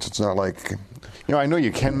maintenance. It's not like... I know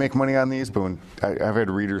you can make money on these, but when I've had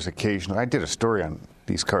readers occasionally... I did a story on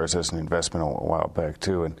these cars as an investment a while back,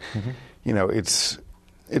 too, and,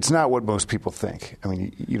 it's not what most people think. I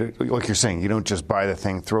mean, like you're saying, you don't just buy the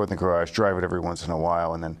thing, throw it in the garage, drive it every once in a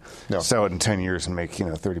while, and then sell it in 10 years and make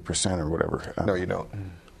 30% or whatever. No, you don't.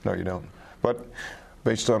 No, you don't. But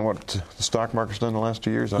based on what the stock market's done the last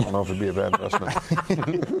 2 years, I don't know if it'd be a bad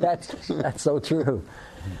investment. That's so true.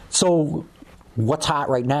 So what's hot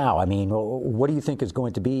right now? I mean, what do you think is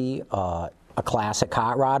going to be a classic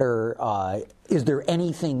hot rod, or is there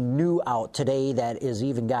anything new out today that has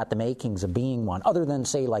even got the makings of being one, other than,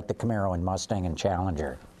 say, like the Camaro and Mustang and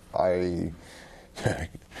Challenger? Like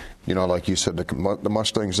you said, the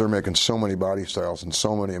Mustangs, they're making so many body styles and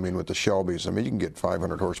so many, with the Shelbys, you can get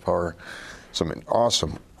 500 horsepower, some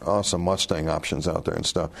awesome Mustang options out there and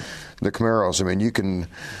stuff. The Camaros,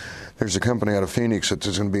 there's a company out of Phoenix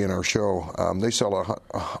that's going to be in our show. They sell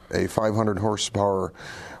a 500 horsepower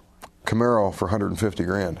Camaro for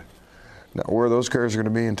 $150,000. Now, where those cars are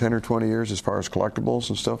going to be in 10 or 20 years as far as collectibles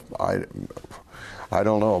and stuff, I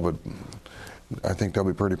don't know, but I think they'll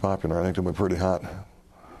be pretty popular. I think they'll be pretty hot.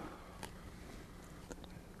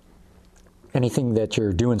 Anything that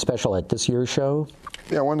you're doing special at this year's show?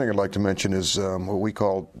 Yeah, one thing I'd like to mention is what we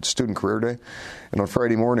call Student Career Day. And on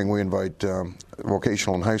Friday morning, we invite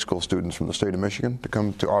vocational and high school students from the state of Michigan to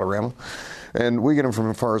come to Autorama. And we get them from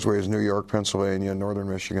as far away as New York, Pennsylvania, northern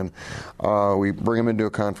Michigan. We bring them into a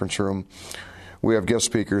conference room. We have guest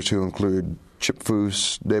speakers who include Chip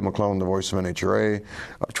Foose, Dave McClellan, the voice of NHRA,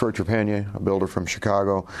 Troy Trepanier, a builder from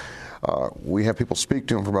Chicago. We have people speak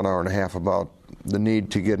to them for about an hour and a half about the need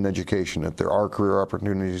to get an education, that there are career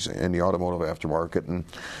opportunities in the automotive aftermarket, and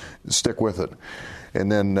stick with it.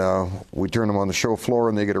 And then we turn them on the show floor,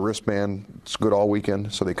 and they get a wristband. It's good all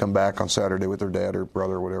weekend, so they come back on Saturday with their dad or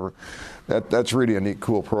brother or whatever. That's really a neat,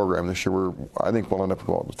 cool program. This year, I think we'll end up with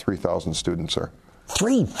about 3,000 students there.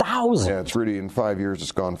 3,000? Yeah, it's really, in 5 years,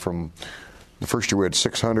 it's gone from... The first year we had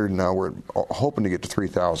 600, and now we're hoping to get to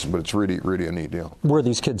 3,000, but it's really, really a neat deal. Where are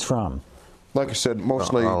these kids from? Like I said,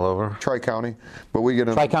 mostly all over Tri-County, but we get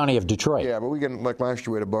Tri-County of Detroit. Yeah, but we get, like last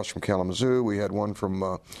year, we had a bus from Kalamazoo. We had one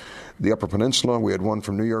from the Upper Peninsula. We had one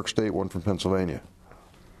from New York State, one from Pennsylvania.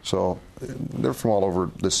 So they're from all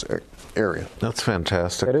over this area. That's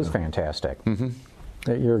fantastic. It is fantastic.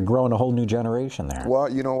 You're growing a whole new generation there.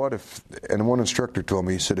 Well, you know what? And one instructor told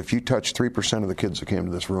me, he said, if you touch 3% of the kids that came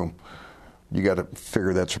to this room, you got to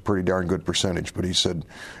figure that's a pretty darn good percentage. But he said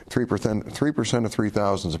 3% of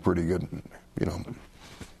 3,000 is a pretty good,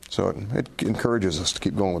 So it encourages us to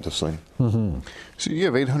keep going with this thing. Mm-hmm. So you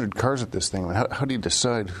have 800 cars at this thing. I mean, how do you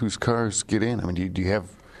decide whose cars get in? I mean, do you have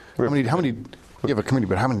how many? You have a committee,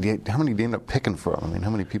 but how many do you end up picking from? I mean, how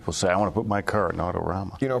many people say I want to put my car in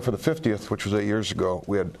Autorama? For the 50th, which was 8 years ago,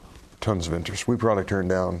 we had tons of interest. We probably turned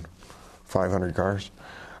down 500 cars.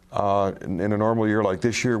 In a normal year like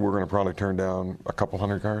this year, we're going to probably turn down a couple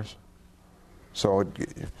hundred cars. So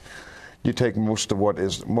you take most of what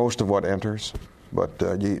enters, but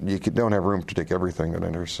you don't have room to take everything that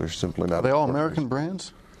enters. There's simply not. Are they all American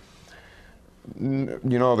brands?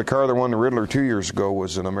 The car that won the Riddler 2 years ago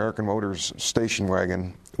was an American Motors station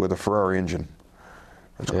wagon with a Ferrari engine.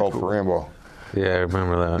 It's called Ferrambo. Yeah, I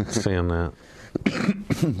remember that, seeing that.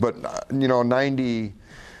 But, 90,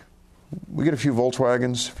 we get a few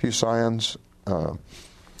Volkswagens, a few Scions.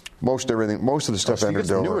 Most of the stuff entered.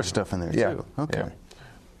 So you get newer stuff in there, too. Okay. Yeah.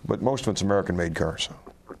 But most of it's American-made cars.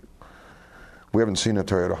 We haven't seen a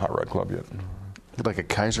Toyota Hot Rod Club yet. Like a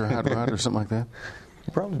Kaiser Hot Rod or something like that?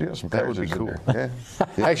 You probably do have some That Kaisers would be cool. Yeah.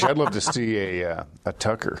 Actually, I'd love to see a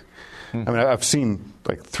Tucker. I mean, I've seen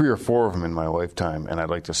like 3 or 4 of them in my lifetime, and I'd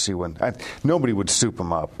like to see one. Nobody would soup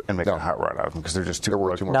them up and make a hot rod out of them because they're just too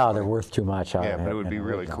worth too much. No, they're worth too much. Yeah, but it would be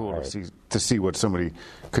really cool to see what somebody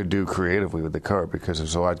could do creatively with the car because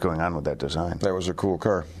there's a lot going on with that design. That was a cool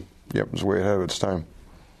car. Yep, it was way ahead of its time.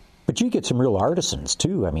 But you get some real artisans,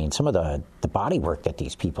 too. I mean, some of the body work that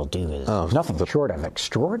these people do is nothing short of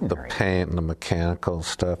extraordinary. The paint and the mechanical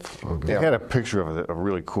stuff. I had a picture of a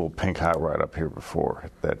really cool pink hot rod up here before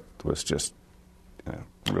that was just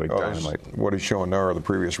really dynamite. What he's showing now are the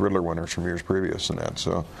previous Riddler winners from years previous and that.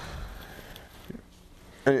 So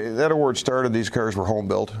that award started, these cars were home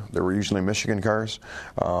built. They were usually Michigan cars.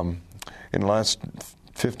 In the last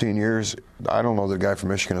 15 years, I don't know that a guy from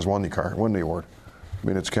Michigan has won the award. I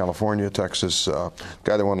mean, it's California, Texas. The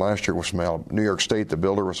guy that won last year was from New York State. The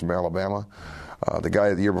builder was from Alabama. The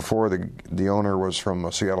guy the year before, the owner was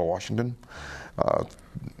from Seattle, Washington.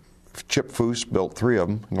 Chip Foose built 3 of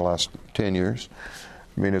them in the last 10 years.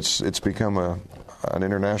 I mean, it's become an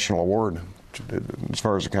international award as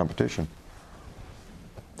far as the competition.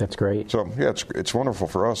 That's great. So, yeah, it's wonderful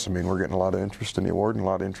for us. I mean, we're getting a lot of interest in the award and a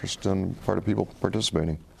lot of interest in part of people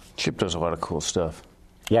participating. Chip does a lot of cool stuff.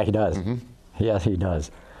 Yeah, he does. Mm-hmm. Yes, he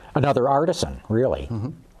does. Another artisan, really. Mm-hmm.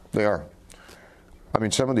 They are. I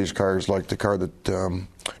mean, some of these cars, like the car that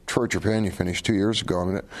Troy Trepagna finished 2 years ago, I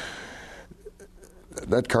mean,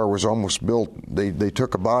 that car was almost built. They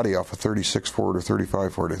took a body off a 36 Ford or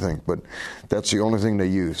 35 Ford, I think, but that's the only thing they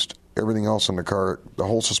used. Everything else in the car, the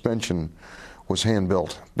whole suspension was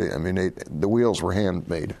hand-built. The wheels were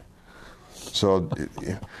handmade. So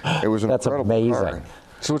it was an That's incredible amazing. car.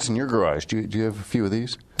 So what's in your garage? Do you have a few of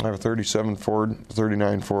these? I have a 37 Ford,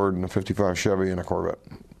 39 Ford, and a 55 Chevy and a Corvette.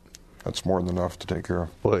 That's more than enough to take care of.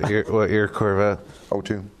 What year Corvette?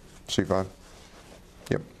 02 C5.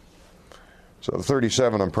 Yep. So the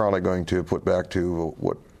 37 I'm probably going to put back to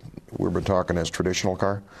what we've been talking as traditional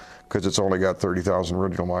car, because it's only got 30,000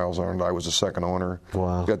 original miles on it. I was the second owner.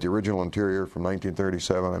 Wow. Got the original interior from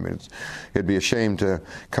 1937. I mean, it'd be a shame to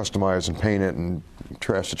customize and paint it and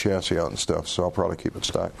trash the chassis out and stuff, so I'll probably keep it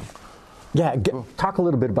stock. Yeah, talk a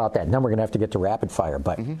little bit about that. And then we're going to have to get to rapid fire,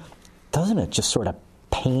 but doesn't it just sort of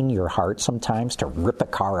pain your heart sometimes to rip a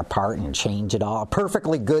car apart and change it all? A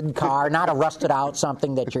perfectly good car, not a rusted out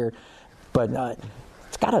something that you're... But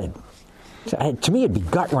it's got to... To me, it'd be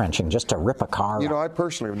gut-wrenching just to rip a car. I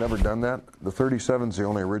personally have never done that. The 37's the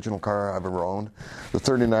only original car I've ever owned. The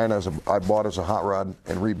 39 I bought as a hot rod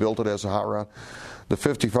and rebuilt it as a hot rod. The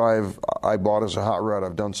 55 I bought as a hot rod.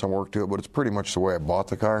 I've done some work to it, but it's pretty much the way I bought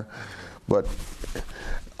the car. But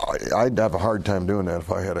I'd have a hard time doing that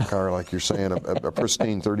if I had a car like you're saying, a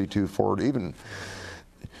pristine 32 Ford. Even,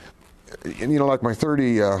 like my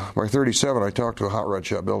 37, I talked to a hot rod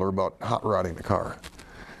shop builder about hot rodding the car.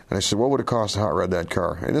 And I said, what would it cost to hot rod that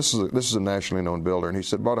car? And this is a nationally known builder. And he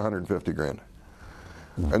said, about $150,000.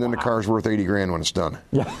 And then the car's worth $80,000 when it's done.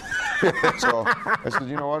 Yeah. So I said,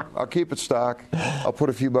 you know what? I'll keep it stock. I'll put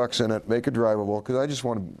a few bucks in it, make it drivable, because I just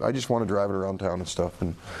want to drive it around town and stuff,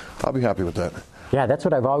 and I'll be happy with that. Yeah, that's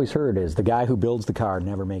what I've always heard is the guy who builds the car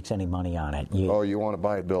never makes any money on it. You want to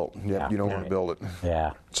buy it built. Yeah, you don't want to build it.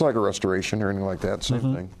 Yeah. It's like a restoration or anything like that.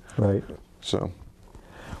 Same thing. Right. So.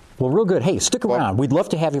 Well, real good. Hey, stick around. We'd love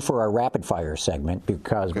to have you for our rapid fire segment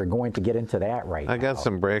because we're going to get into that right now. I got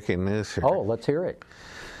some breaking news here. Oh, let's hear it.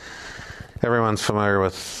 Everyone's familiar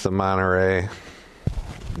with the Monterey,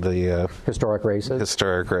 the historic races.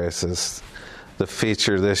 Historic races. The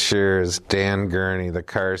feature this year is Dan Gurney, the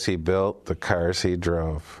cars he built, the cars he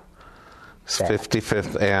drove. It's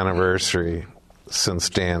 55th anniversary since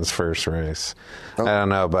Dan's first race. I don't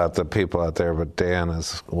know about the people out there, but Dan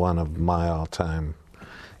is one of my all-time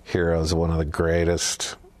heroes, one of the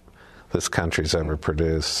greatest this country's ever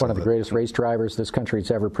produced. One of the greatest race drivers this country's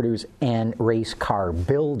ever produced, and race car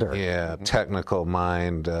builder. Yeah, technical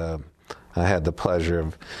mind. I had the pleasure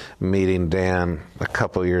of meeting Dan a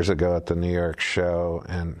couple years ago at the New York show,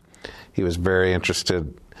 and he was very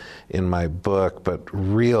interested in my book, but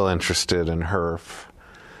real interested in HERF.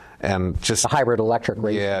 And just the hybrid electric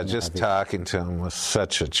racing. Yeah, just talking to him was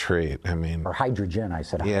such a treat. I mean, or hydrogen, I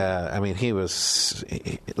said. Yeah, I mean,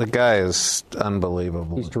 the guy is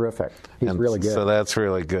unbelievable. He's terrific. He's really good. So that's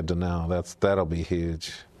really good to know. That'll be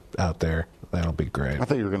huge out there. That'll be great. I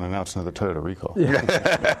thought you were going to announce another Toyota recall.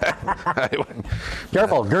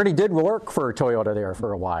 Careful, Gurney did work for Toyota there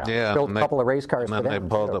for a while. Yeah, built a couple of race cars for them. And then they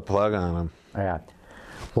pulled the plug on him. Yeah.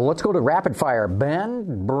 Well, let's go to rapid fire.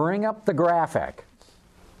 Ben, bring up the graphic.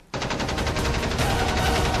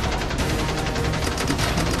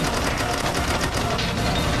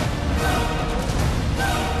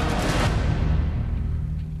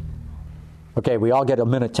 Okay, we all get a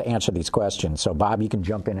minute to answer these questions. So, Bob, you can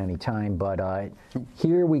jump in any time. But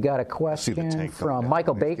here we got a question from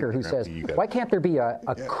Michael Baker who says, why can't there be a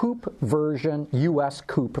coupe version, U.S.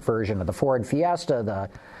 coupe version of the Ford Fiesta,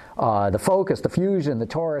 the Focus, the Fusion, the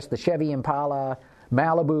Taurus, the Chevy Impala,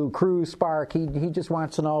 Malibu, Cruze, Spark? He just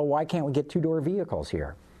wants to know, why can't we get two-door vehicles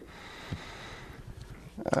here?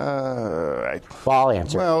 I'll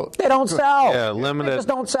answer. Well, they don't sell. Yeah, limited. They just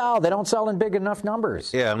don't sell. They don't sell in big enough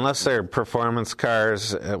numbers. Yeah, unless they're performance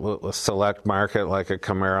cars with a select market like a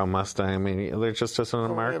Camaro, Mustang. I mean, there just isn't a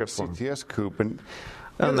market for them. CTS Coupe. And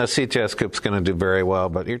the CTS Coupe's going to do very well,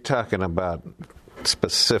 but you're talking about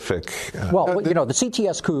specific. Well, you know, the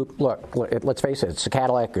CTS Coupe, look, let's face it, it's a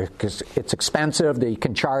Cadillac because it's expensive. They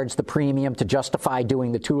can charge the premium to justify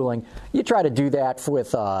doing the tooling. You try to do that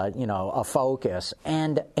with, a Focus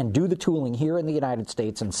and do the tooling here in the United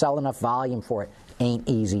States and sell enough volume for it ain't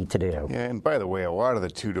easy to do. Yeah, and by the way, a lot of the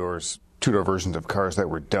two-door versions of cars that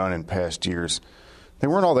were done in past years, they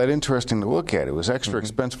weren't all that interesting to look at. It was extra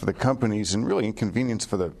expense for the companies and really inconvenience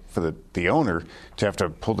for the owner to have to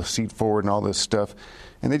pull the seat forward and all this stuff.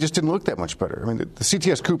 And they just didn't look that much better. I mean, the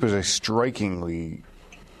CTS Coupe is a strikingly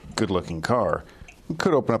good-looking car. It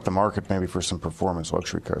could open up the market maybe for some performance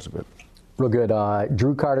luxury cars a bit. Real good.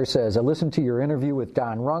 Drew Carter says, I listened to your interview with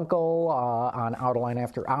Don Runkle on Autoline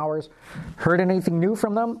After Hours. Heard anything new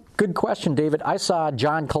from them? Good question, David. I saw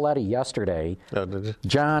John Coletti yesterday. Oh, did you?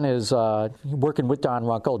 John is working with Don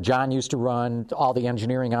Runkle. John used to run all the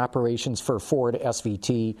engineering operations for Ford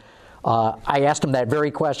SVT. I asked him that very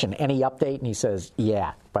question, any update? And he says,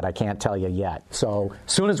 yeah, but I can't tell you yet. So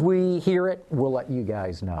as soon as we hear it, we'll let you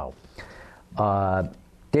guys know.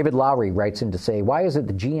 David Lowry writes in to say, why is it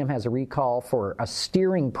the GM has a recall for a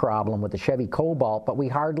steering problem with the Chevy Cobalt, but we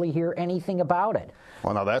hardly hear anything about it?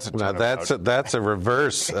 Well, now that's that's a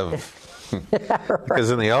reverse of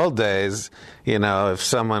because in the old days, if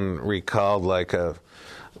someone recalled like a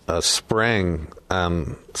spring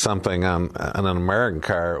on something on an American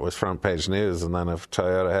car, it was front page news, and then if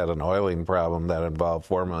Toyota had an oiling problem that involved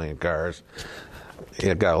 4 million cars,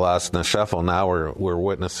 it got lost in the shuffle. Now we're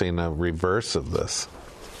witnessing a reverse of this.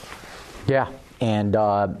 Yeah, and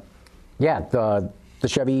the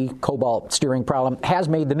Chevy Cobalt steering problem has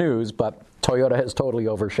made the news, but Toyota has totally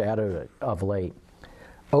overshadowed it of late.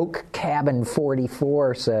 Oak Cabin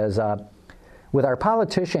 44 says, with our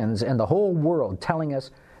politicians and the whole world telling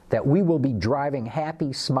us that we will be driving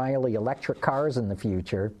happy, smiley electric cars in the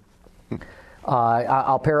future,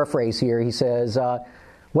 I'll paraphrase here. He says,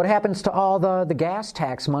 what happens to all the gas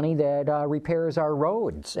tax money that repairs our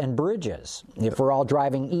roads and bridges? If we're all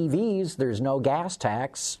driving EVs, there's no gas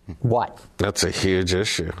tax. What? That's a huge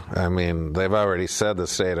issue. I mean, they've already said, the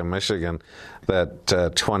state of Michigan, that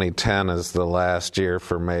 2010 is the last year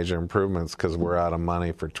for major improvements because we're out of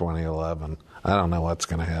money for 2011. I don't know what's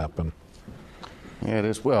going to happen. Yeah, it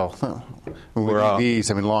is. Well, with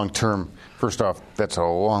EVs, long term, first off, that's a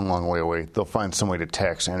long, long way away. They'll find some way to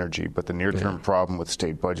tax energy, but the near-term problem with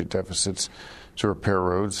state budget deficits to repair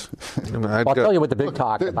roads. I'll tell you what the big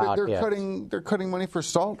talk about is. They're cutting money for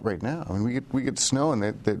salt right now. I mean, we get snow, and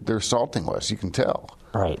they're salting less. You can tell.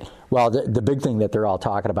 Right. Well, the big thing that they're all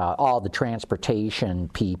talking about, all the transportation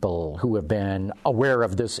people who have been aware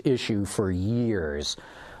of this issue for years,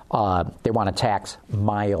 they want to tax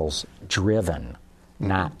miles driven,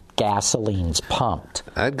 not gasolines pumped.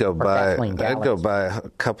 I'd go buy a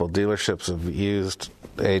couple dealerships of used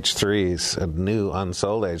H3s, new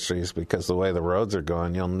unsold H3s, because the way the roads are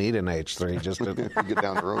going, you'll need an H3 just to get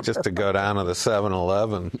down the road, just to go down to the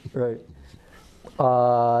 7-Eleven. Right.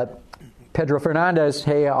 Pedro Fernandez,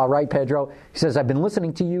 hey, all right, Pedro. He says, I've been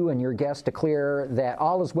listening to you and your guest declare that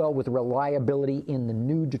all is well with reliability in the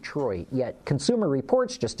new Detroit, yet Consumer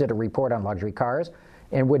Reports just did a report on luxury cars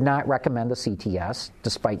and would not recommend the CTS,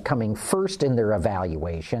 despite coming first in their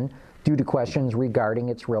evaluation, due to questions regarding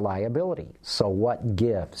its reliability. So what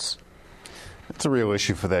gives? It's a real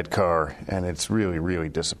issue for that car, and it's really, really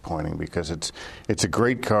disappointing because it's a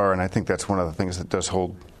great car, and I think that's one of the things that does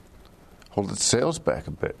hold its sales back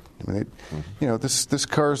a bit. I mean, this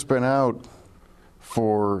car's been out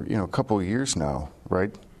for a couple of years now,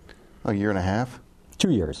 right? A year and a half.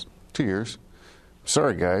 2 years. 2 years.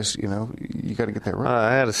 Sorry, guys. You got to get that right.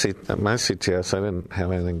 I had my CTS. I didn't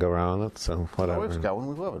have anything go wrong with it, so whatever. We've got one.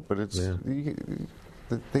 We love it, but it's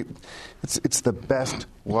the best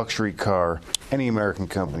luxury car any American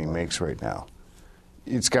company makes right now.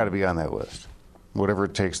 It's got to be on that list. Whatever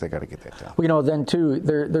it takes, they got to get that down. Well, then too,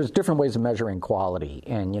 there's different ways of measuring quality,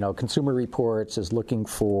 and Consumer Reports is looking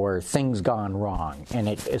for things gone wrong, and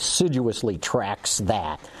it assiduously tracks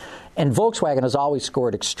that. And Volkswagen has always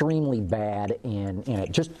scored extremely bad in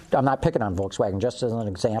it. I'm not picking on Volkswagen, just as an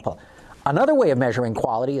example. Another way of measuring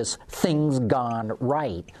quality is things gone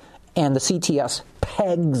right. And the CTS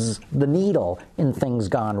pegs the needle in things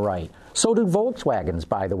gone right. So do Volkswagens,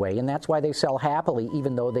 by the way, and that's why they sell happily,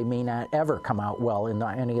 even though they may not ever come out well in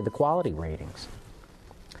any of the quality ratings.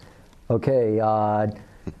 Okay,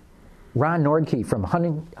 Ron Nordke from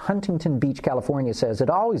Huntington Beach, California says, it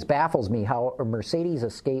always baffles me how a Mercedes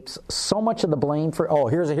escapes so much of the blame for,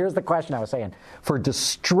 here's the question I was saying, for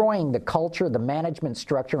destroying the culture, the management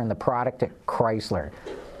structure, and the product at Chrysler.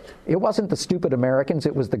 It wasn't the stupid Americans,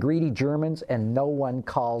 it was the greedy Germans, and no one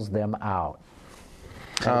calls them out.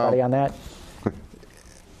 Anybody on that?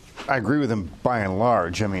 I agree with him by and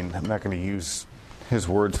large. I mean, I'm not going to use his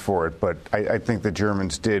words for it, but I think the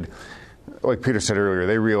Germans did, like Peter said earlier,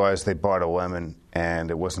 they realized they bought a lemon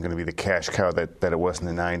and it wasn't going to be the cash cow that it was in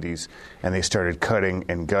the 90s, and they started cutting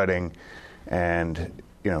and gutting, and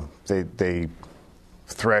they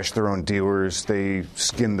thrashed their own dealers, they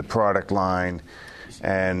skinned the product line,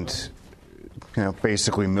 and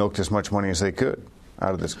basically milked as much money as they could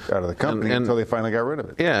out of the company until they finally got rid of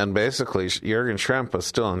it. Yeah, and basically Jürgen Schrempf was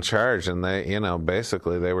still in charge, and they,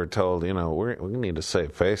 basically they were told, we need to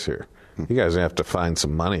save face here. You guys have to find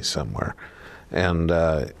some money somewhere, and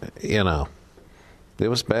it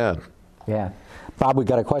was bad. Yeah, Bob, we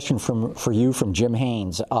got a question for you from Jim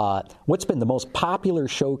Haynes. What's been the most popular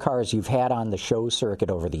show cars you've had on the show circuit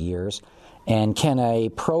over the years, and can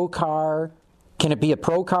it be a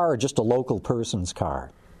pro car or just a local person's car?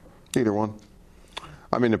 Either one.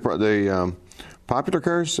 I mean, the popular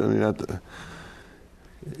cars. I mean,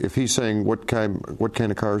 if he's saying what kind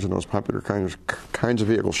of cars and those popular kinds of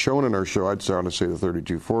vehicles shown in our show, I'd start to say the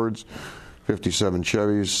 32 Fords, 57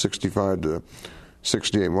 Chevys, 65 to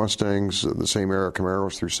 68 Mustangs, the same era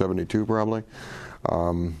Camaros through 72 probably.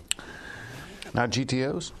 Not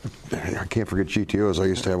GTOs? I can't forget GTOs. I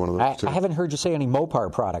used to have one of those too. I haven't heard you say any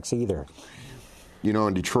Mopar products either.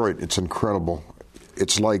 In Detroit, it's incredible.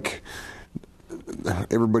 It's like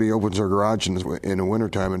everybody opens their garage in the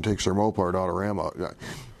wintertime and takes their Mopar Autorama.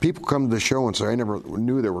 People come to the show and say, I never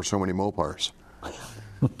knew there were so many Mopars.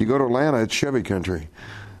 You go to Atlanta, it's Chevy country.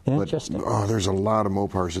 Interesting. But, there's a lot of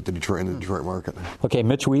Mopars in the Detroit market. Okay,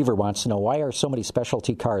 Mitch Weaver wants to know, why are so many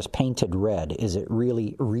specialty cars painted red? Is it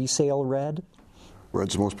really resale red?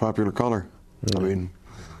 Red's the most popular color. I mean,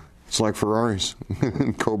 it's like Ferraris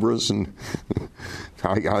and Cobras, and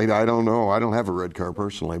I don't know. I don't have a red car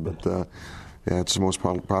personally, but it's the most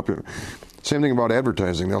popular. Same thing about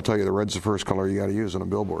advertising. They'll tell you the red's the first color you got to use on a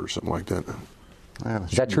billboard or something like that.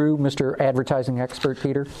 Is that true, Mr. Advertising Expert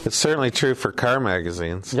Peter? It's certainly true for car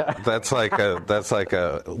magazines. Yeah. That's like a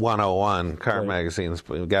 101. Car magazines,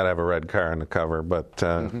 we've got to have a red car on the cover, but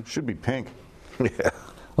should be pink. Yeah.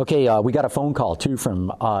 Okay, we got a phone call too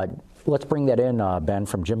from. Let's bring that in, Ben,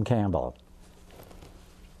 from Jim Campbell.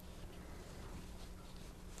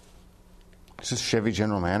 Is this Chevy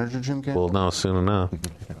General Manager Jim Campbell? We'll know soon enough.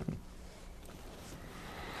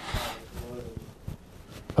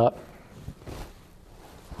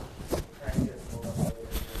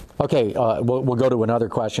 Okay, we'll go to another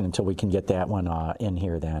question until we can get that one in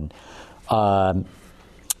here then.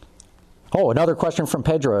 Another question from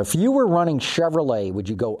Pedro. If you were running Chevrolet, would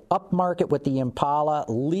you go upmarket with the Impala,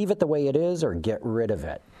 leave it the way it is, or get rid of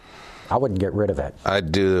it? I wouldn't get rid of it.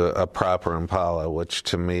 I'd do a proper Impala, which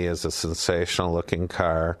to me is a sensational-looking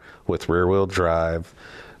car with rear-wheel drive,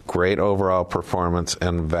 great overall performance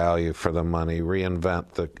and value for the money.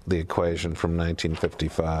 Reinvent the equation from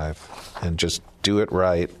 1955 and just do it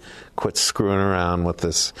right. Quit screwing around with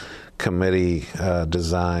this committee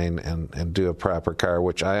design and do a proper car,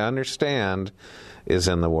 which I understand is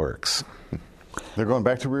in the works. They're going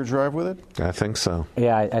back to rear drive with it? I think so.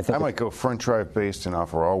 Yeah, I think I might go front drive based and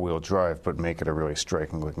offer all-wheel drive, but make it a really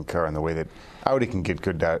striking-looking car in the way that Audi can get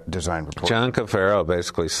good design reports. John Cafaro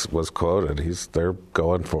basically was quoted. They're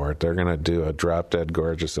going for it. They're going to do a drop-dead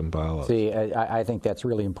gorgeous Impala. See, I think that's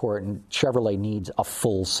really important. Chevrolet needs a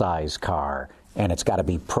full-size car, and it's got to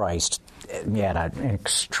be priced at an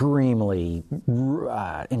extremely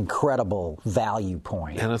incredible value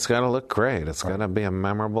point. And it's got to look great. It's got to be a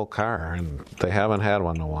memorable car, and they haven't had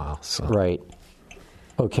one in a while. So. Right.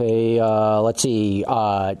 Okay, let's see. We've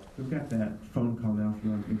got that phone call now if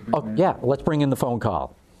you want to bring yeah, let's bring in the phone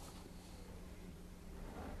call.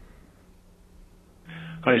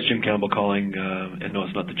 Hi, it's Jim Campbell calling. And no,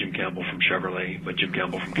 it's not the Jim Campbell from Chevrolet, but Jim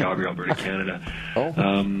Campbell from Calgary, Alberta, Canada.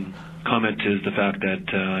 Comment is the fact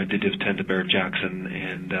that I did attend the Barrett-Jackson,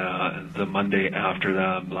 and the Monday after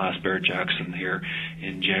the last Barrett-Jackson here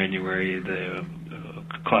in January, the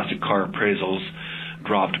classic car appraisals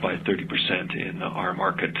dropped by 30% in our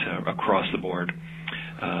market across the board.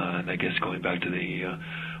 And I guess going back to the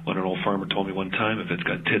what an old farmer told me one time, if it's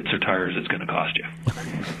got tits or tires, it's going to cost you.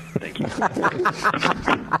 Thank you.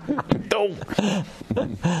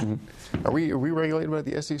 Are we regulated by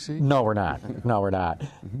the SEC? No, we're not.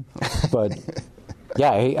 But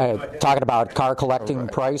yeah, talking about car collecting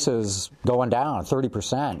prices going down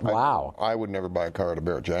 30%. Wow. I would never buy a car at a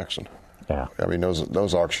Barrett-Jackson. Yeah. I mean,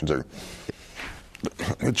 those auctions are.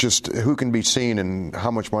 It's just who can be seen and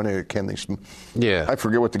how much money can they spend. Yeah. I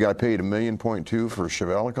forget what the guy paid, $1.2 million for a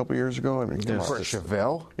Chevelle a couple of years ago. I mean, For a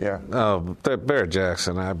Chevelle? Yeah. Oh,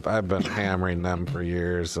 Barrett-Jackson, I've been hammering them for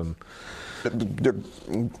years. And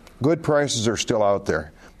good prices are still out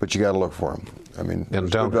there, but you got to look for them. I mean,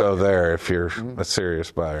 and don't go there if you're a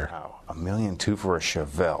serious buyer. Wow, $1.2 million for a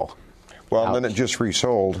Chevelle. Well, and then it just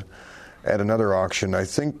resold at another auction. I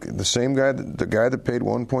think the same guy, the guy that paid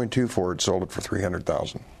 1.2 for it, sold it for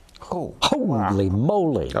 $300,000. Oh, holy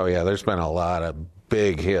moly! Oh yeah, there's been a lot of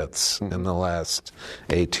big hits in the last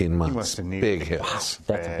 18 months. He must have needed big it. hits.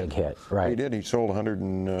 That's a big hit, right? He did. He sold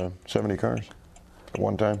 170 cars at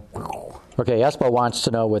one time. Okay, Espo wants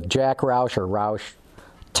to know, with Jack Roush or Roush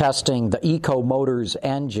testing the Eco Motors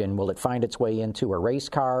engine, will it find its way into a race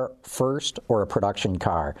car first or a production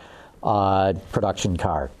car? Production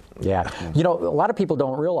car. Yeah. You know, a lot of people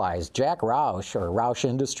don't realize Jack Roush or Roush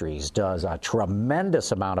Industries does a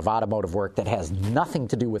tremendous amount of automotive work that has nothing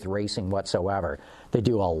to do with racing whatsoever. They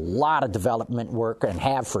do a lot of development work and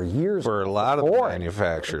have for years. For a lot of the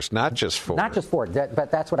manufacturers, not just Ford. Not just Ford,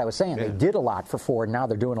 but that's what I was saying. Yeah. They did a lot for Ford, now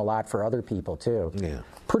they're doing a lot for other people, too. Yeah.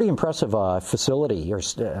 Pretty impressive facility, or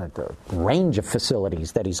range of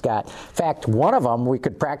facilities that he's got. In fact, one of them we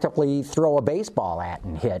could practically throw a baseball at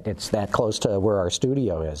and hit. It's that close to where our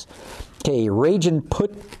studio is. Okay, Ragin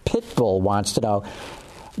Pitbull wants to know,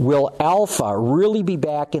 will Alpha really be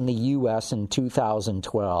back in the U.S. in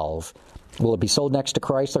 2012? Will it be sold next to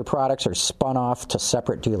Chrysler products or spun off to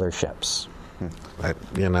separate dealerships? I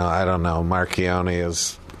don't know.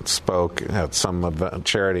 Marchione spoke at some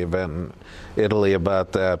charity event in Italy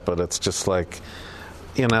about that, but it's just like,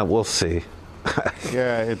 we'll see.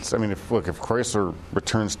 Yeah, if Chrysler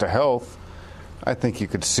returns to health, I think you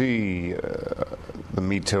could see the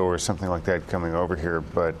Mito or something like that coming over here,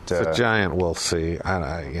 but it's a giant we'll see.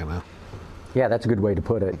 Yeah, that's a good way to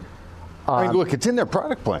put it. Look, it's in their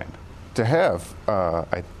product plan to have.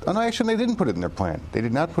 Actually, they didn't put it in their plan. They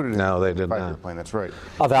did not put it in they did their not. plan. That's right.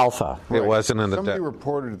 Of Alpha. It wasn't in the. Somebody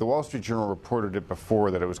reported, the Wall Street Journal reported it before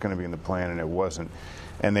that it was going to be in the plan, and it wasn't.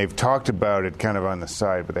 And they've talked about it kind of on the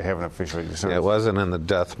side, but they haven't officially decided. It wasn't in the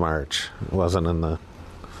death march. It wasn't in the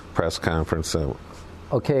press conference.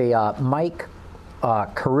 Okay, Mike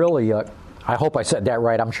Karilliuk, I hope I said that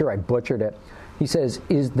right. I'm sure I butchered it. He says,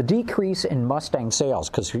 is the decrease in Mustang sales,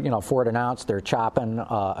 because Ford announced they're chopping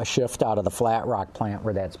a shift out of the Flat Rock plant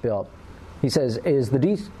where that's built. He says, is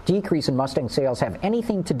the decrease in Mustang sales have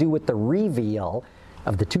anything to do with the reveal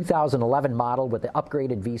of the 2011 model with the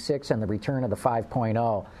upgraded V6 and the return of the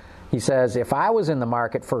 5.0? He says, if I was in the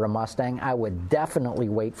market for a Mustang, I would definitely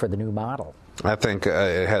wait for the new model. I think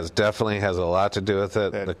it definitely has a lot to do with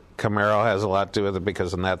it. The Camaro has a lot to do with it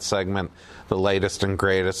because in that segment, the latest and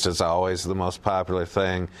greatest is always the most popular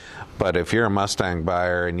thing. But if you're a Mustang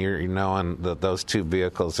buyer and you're knowing that those two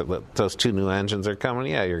vehicles, those two new engines are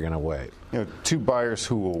coming, you're going to wait. Two buyers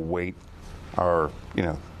who will wait are,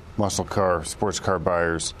 muscle car, sports car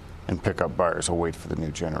buyers and pickup buyers will wait for the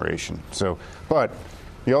new generation. So, but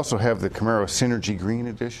you also have the Camaro Synergy Green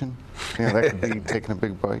Edition. That could be taking a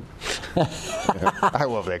big bite. I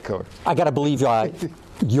love that color. I got to believe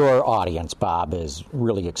your audience, Bob, is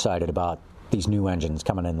really excited about these new engines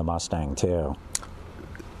coming in the Mustang, too.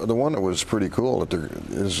 The one that was pretty cool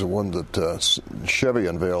is the one that Chevy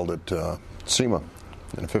unveiled at SEMA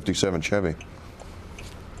in a 57 Chevy.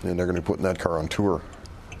 And they're going to be putting that car on tour.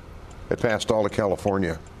 It passed all the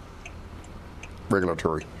California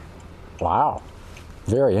regulatory. Wow.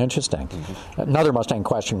 Very interesting. Another Mustang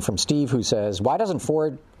question from Steve, who says, why doesn't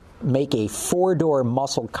Ford make a four-door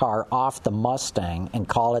muscle car off the Mustang and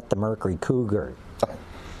call it the Mercury Cougar?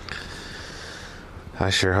 I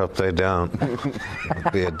sure hope they don't.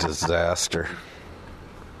 It'd be a disaster.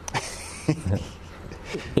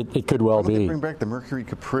 It could well be. Bring back the Mercury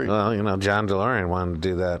Capri. Well, John DeLorean wanted to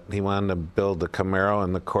do that. He wanted to build the Camaro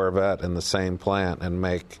and the Corvette in the same plant and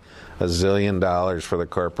make $1 zillion for the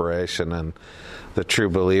corporation. And the true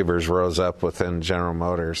believers rose up within General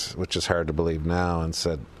Motors, which is hard to believe now, and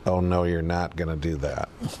said, "Oh no, you're not going to do that."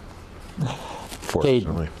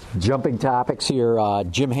 Fortunately. Okay, jumping topics here.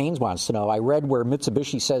 Jim Haynes wants to know, I read where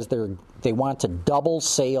Mitsubishi says they want to double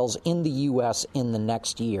sales in the U.S. in the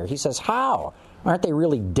next year. He says, how? Aren't they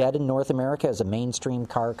really dead in North America as a mainstream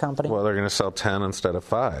car company? Well, they're going to sell 10 instead of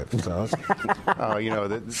 5. So.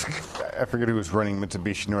 I forget who was running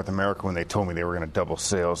Mitsubishi North America when they told me they were going to double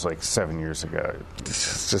sales like 7 years ago.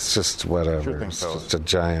 It's just whatever. Sure it's just a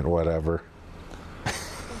giant whatever.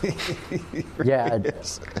 Yeah.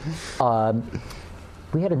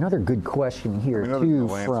 We had another good question here, too,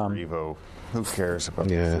 from Revo. Who cares about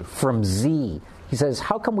that? From Z. He says,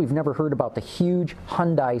 how come we've never heard about the huge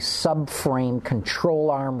Hyundai subframe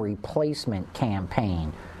control arm replacement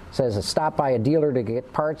campaign? Says, I stopped by a dealer to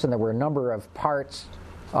get parts, and there were a number of parts,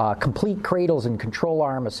 complete cradles and control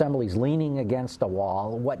arm assemblies leaning against a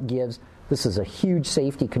wall. What gives? This is a huge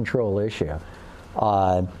safety control issue.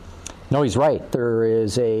 No, he's right. There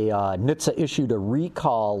is NHTSA issued a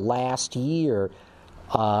recall last year.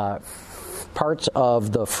 Parts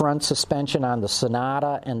of the front suspension on the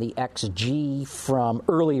Sonata and the XG from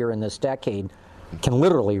earlier in this decade can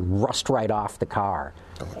literally rust right off the car.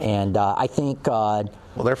 And I think... well,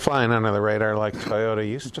 they're flying under the radar like Toyota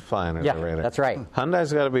used to fly under the radar. Yeah, that's right.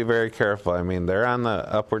 Hyundai's got to be very careful. I mean, they're on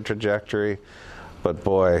the upward trajectory, but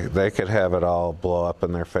boy, they could have it all blow up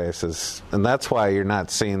in their faces. And that's why you're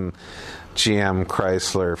not seeing GM,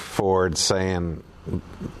 Chrysler, Ford saying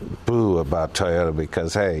boo about Toyota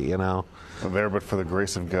because, hey, Well, there, but for the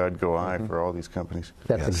grace of God, go I for all these companies.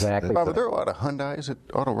 That's exactly. Bob, are there a lot of Hyundais at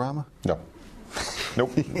Autorama? No.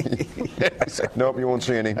 Nope. Nope, you won't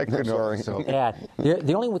see any. Sorry. Yeah,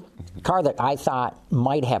 the only car that I thought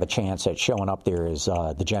might have a chance at showing up there is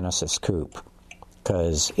the Genesis Coupe,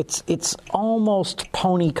 because it's almost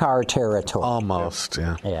pony car territory. Almost,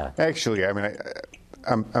 yeah. Yeah. Actually, I mean,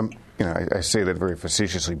 I say that very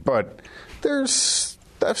facetiously, but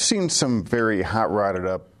I've seen some very hot rodded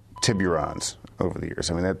up Tiburons over the years.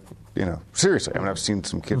 I mean, seriously. I mean, I've seen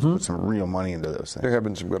some kids put some real money into those things. There have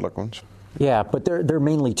been some good luck ones. Yeah, but they're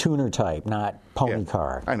mainly tuner type, not pony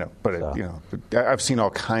car. I know, but I've seen all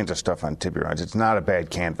kinds of stuff on Tiburons. It's not a bad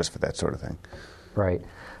canvas for that sort of thing. Right.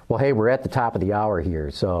 Well, hey, we're at the top of the hour here,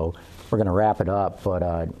 so we're going to wrap it up.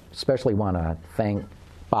 But especially want to thank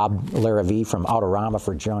Bob Larrivee from Autorama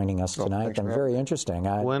for joining us tonight. Thanks, and very interesting.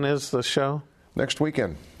 When is the show? Next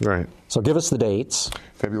weekend. Right. So give us the dates.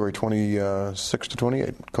 February 26 to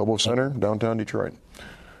 28, Cobo Center, downtown Detroit.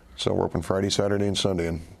 So we're open Friday, Saturday, and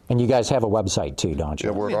Sunday. And you guys have a website, too, don't you?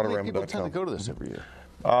 Yeah, we're at Autorama.com. People tend to go to this every year.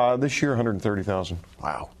 This year, 130,000.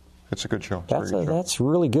 Wow. It's a good show. That's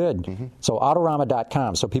really good. Mm-hmm. So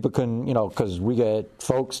Autorama.com, so people can, because we get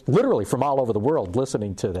folks literally from all over the world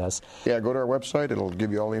listening to this. Yeah, go to our website. It'll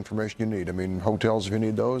give you all the information you need. I mean, hotels if you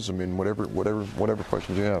need those. I mean, whatever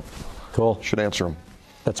questions you have. Cool. Should answer them.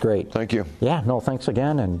 That's great. Thank you. Yeah, no, thanks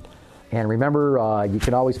again. And remember, you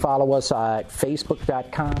can always follow us at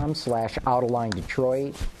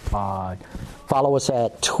facebook.com/OutOlineDetroit. Follow us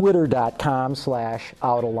at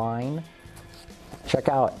twitter.com/OutOline. Check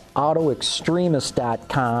out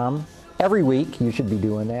AutoExtremist.com. Every week, you should be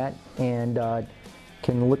doing that. And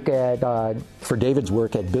can look at, for David's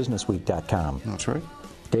work, at BusinessWeek.com. That's right.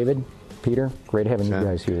 David, Peter, great having you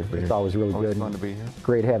guys here. It's always really good. Fun to be here.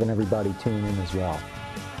 Great having everybody tune in as well.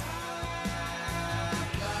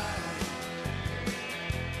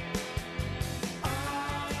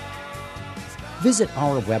 Visit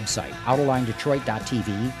our website,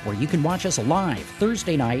 OutOlineDetroit.tv, where you can watch us live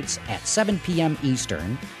Thursday nights at 7 p.m.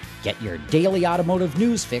 Eastern Get your daily automotive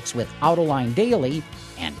news fix with Autoline Daily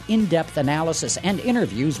and in-depth analysis and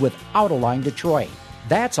interviews with Autoline Detroit.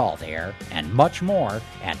 That's all there and much more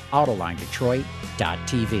at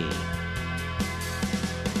AutolineDetroit.tv.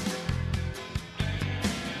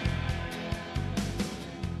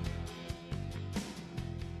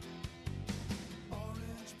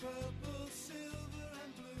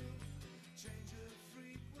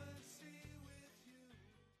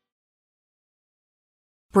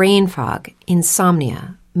 Brain fog,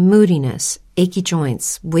 insomnia, moodiness, achy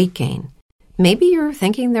joints, weight gain. Maybe you're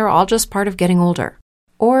thinking they're all just part of getting older.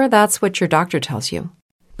 Or that's what your doctor tells you.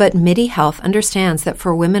 But MIDI Health understands that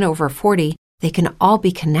for women over 40, they can all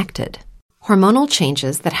be connected. Hormonal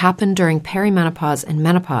changes that happen during perimenopause and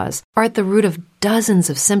menopause are at the root of dozens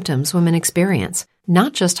of symptoms women experience,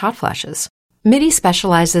 not just hot flashes. MIDI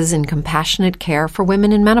specializes in compassionate care for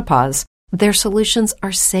women in menopause. Their solutions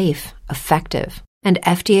are safe, effective, and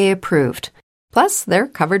FDA approved. Plus, they're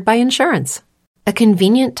covered by insurance. A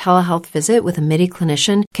convenient telehealth visit with a MIDI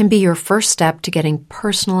clinician can be your first step to getting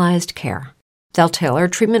personalized care. They'll tailor a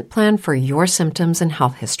treatment plan for your symptoms and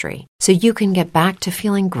health history so you can get back to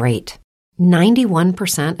feeling great.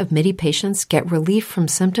 91% of MIDI patients get relief from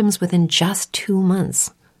symptoms within just 2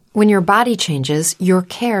 months. When your body changes, your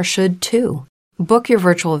care should too. Book your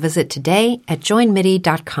virtual visit today at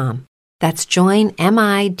joinmidi.com. That's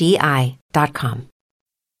joinmidi.com.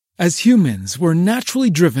 As humans, we're naturally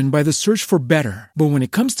driven by the search for better. But when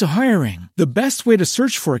it comes to hiring, the best way to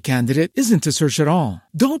search for a candidate isn't to search at all.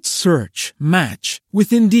 Don't search, match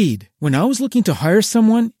with Indeed. When I was looking to hire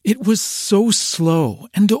someone, it was so slow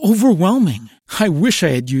and overwhelming. I wish I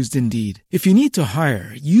had used Indeed. If you need to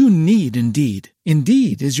hire, you need Indeed.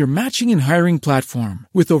 Indeed is your matching and hiring platform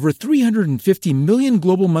with over 350 million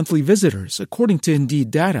global monthly visitors, according to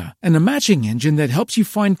Indeed data, and a matching engine that helps you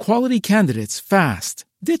find quality candidates fast.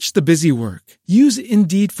 Ditch the busy work. Use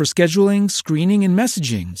Indeed for scheduling, screening, and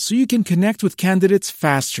messaging so you can connect with candidates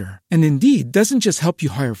faster. And Indeed doesn't just help you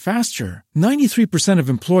hire faster. 93%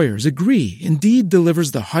 of employers agree Indeed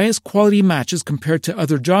delivers the highest quality matches compared to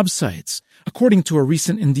other job sites, according to a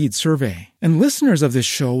recent Indeed survey. And listeners of this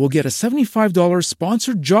show will get a $75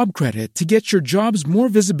 sponsored job credit to get your jobs more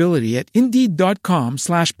visibility at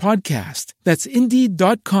Indeed.com/podcast. That's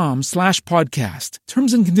Indeed.com/podcast.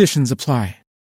 Terms and conditions apply.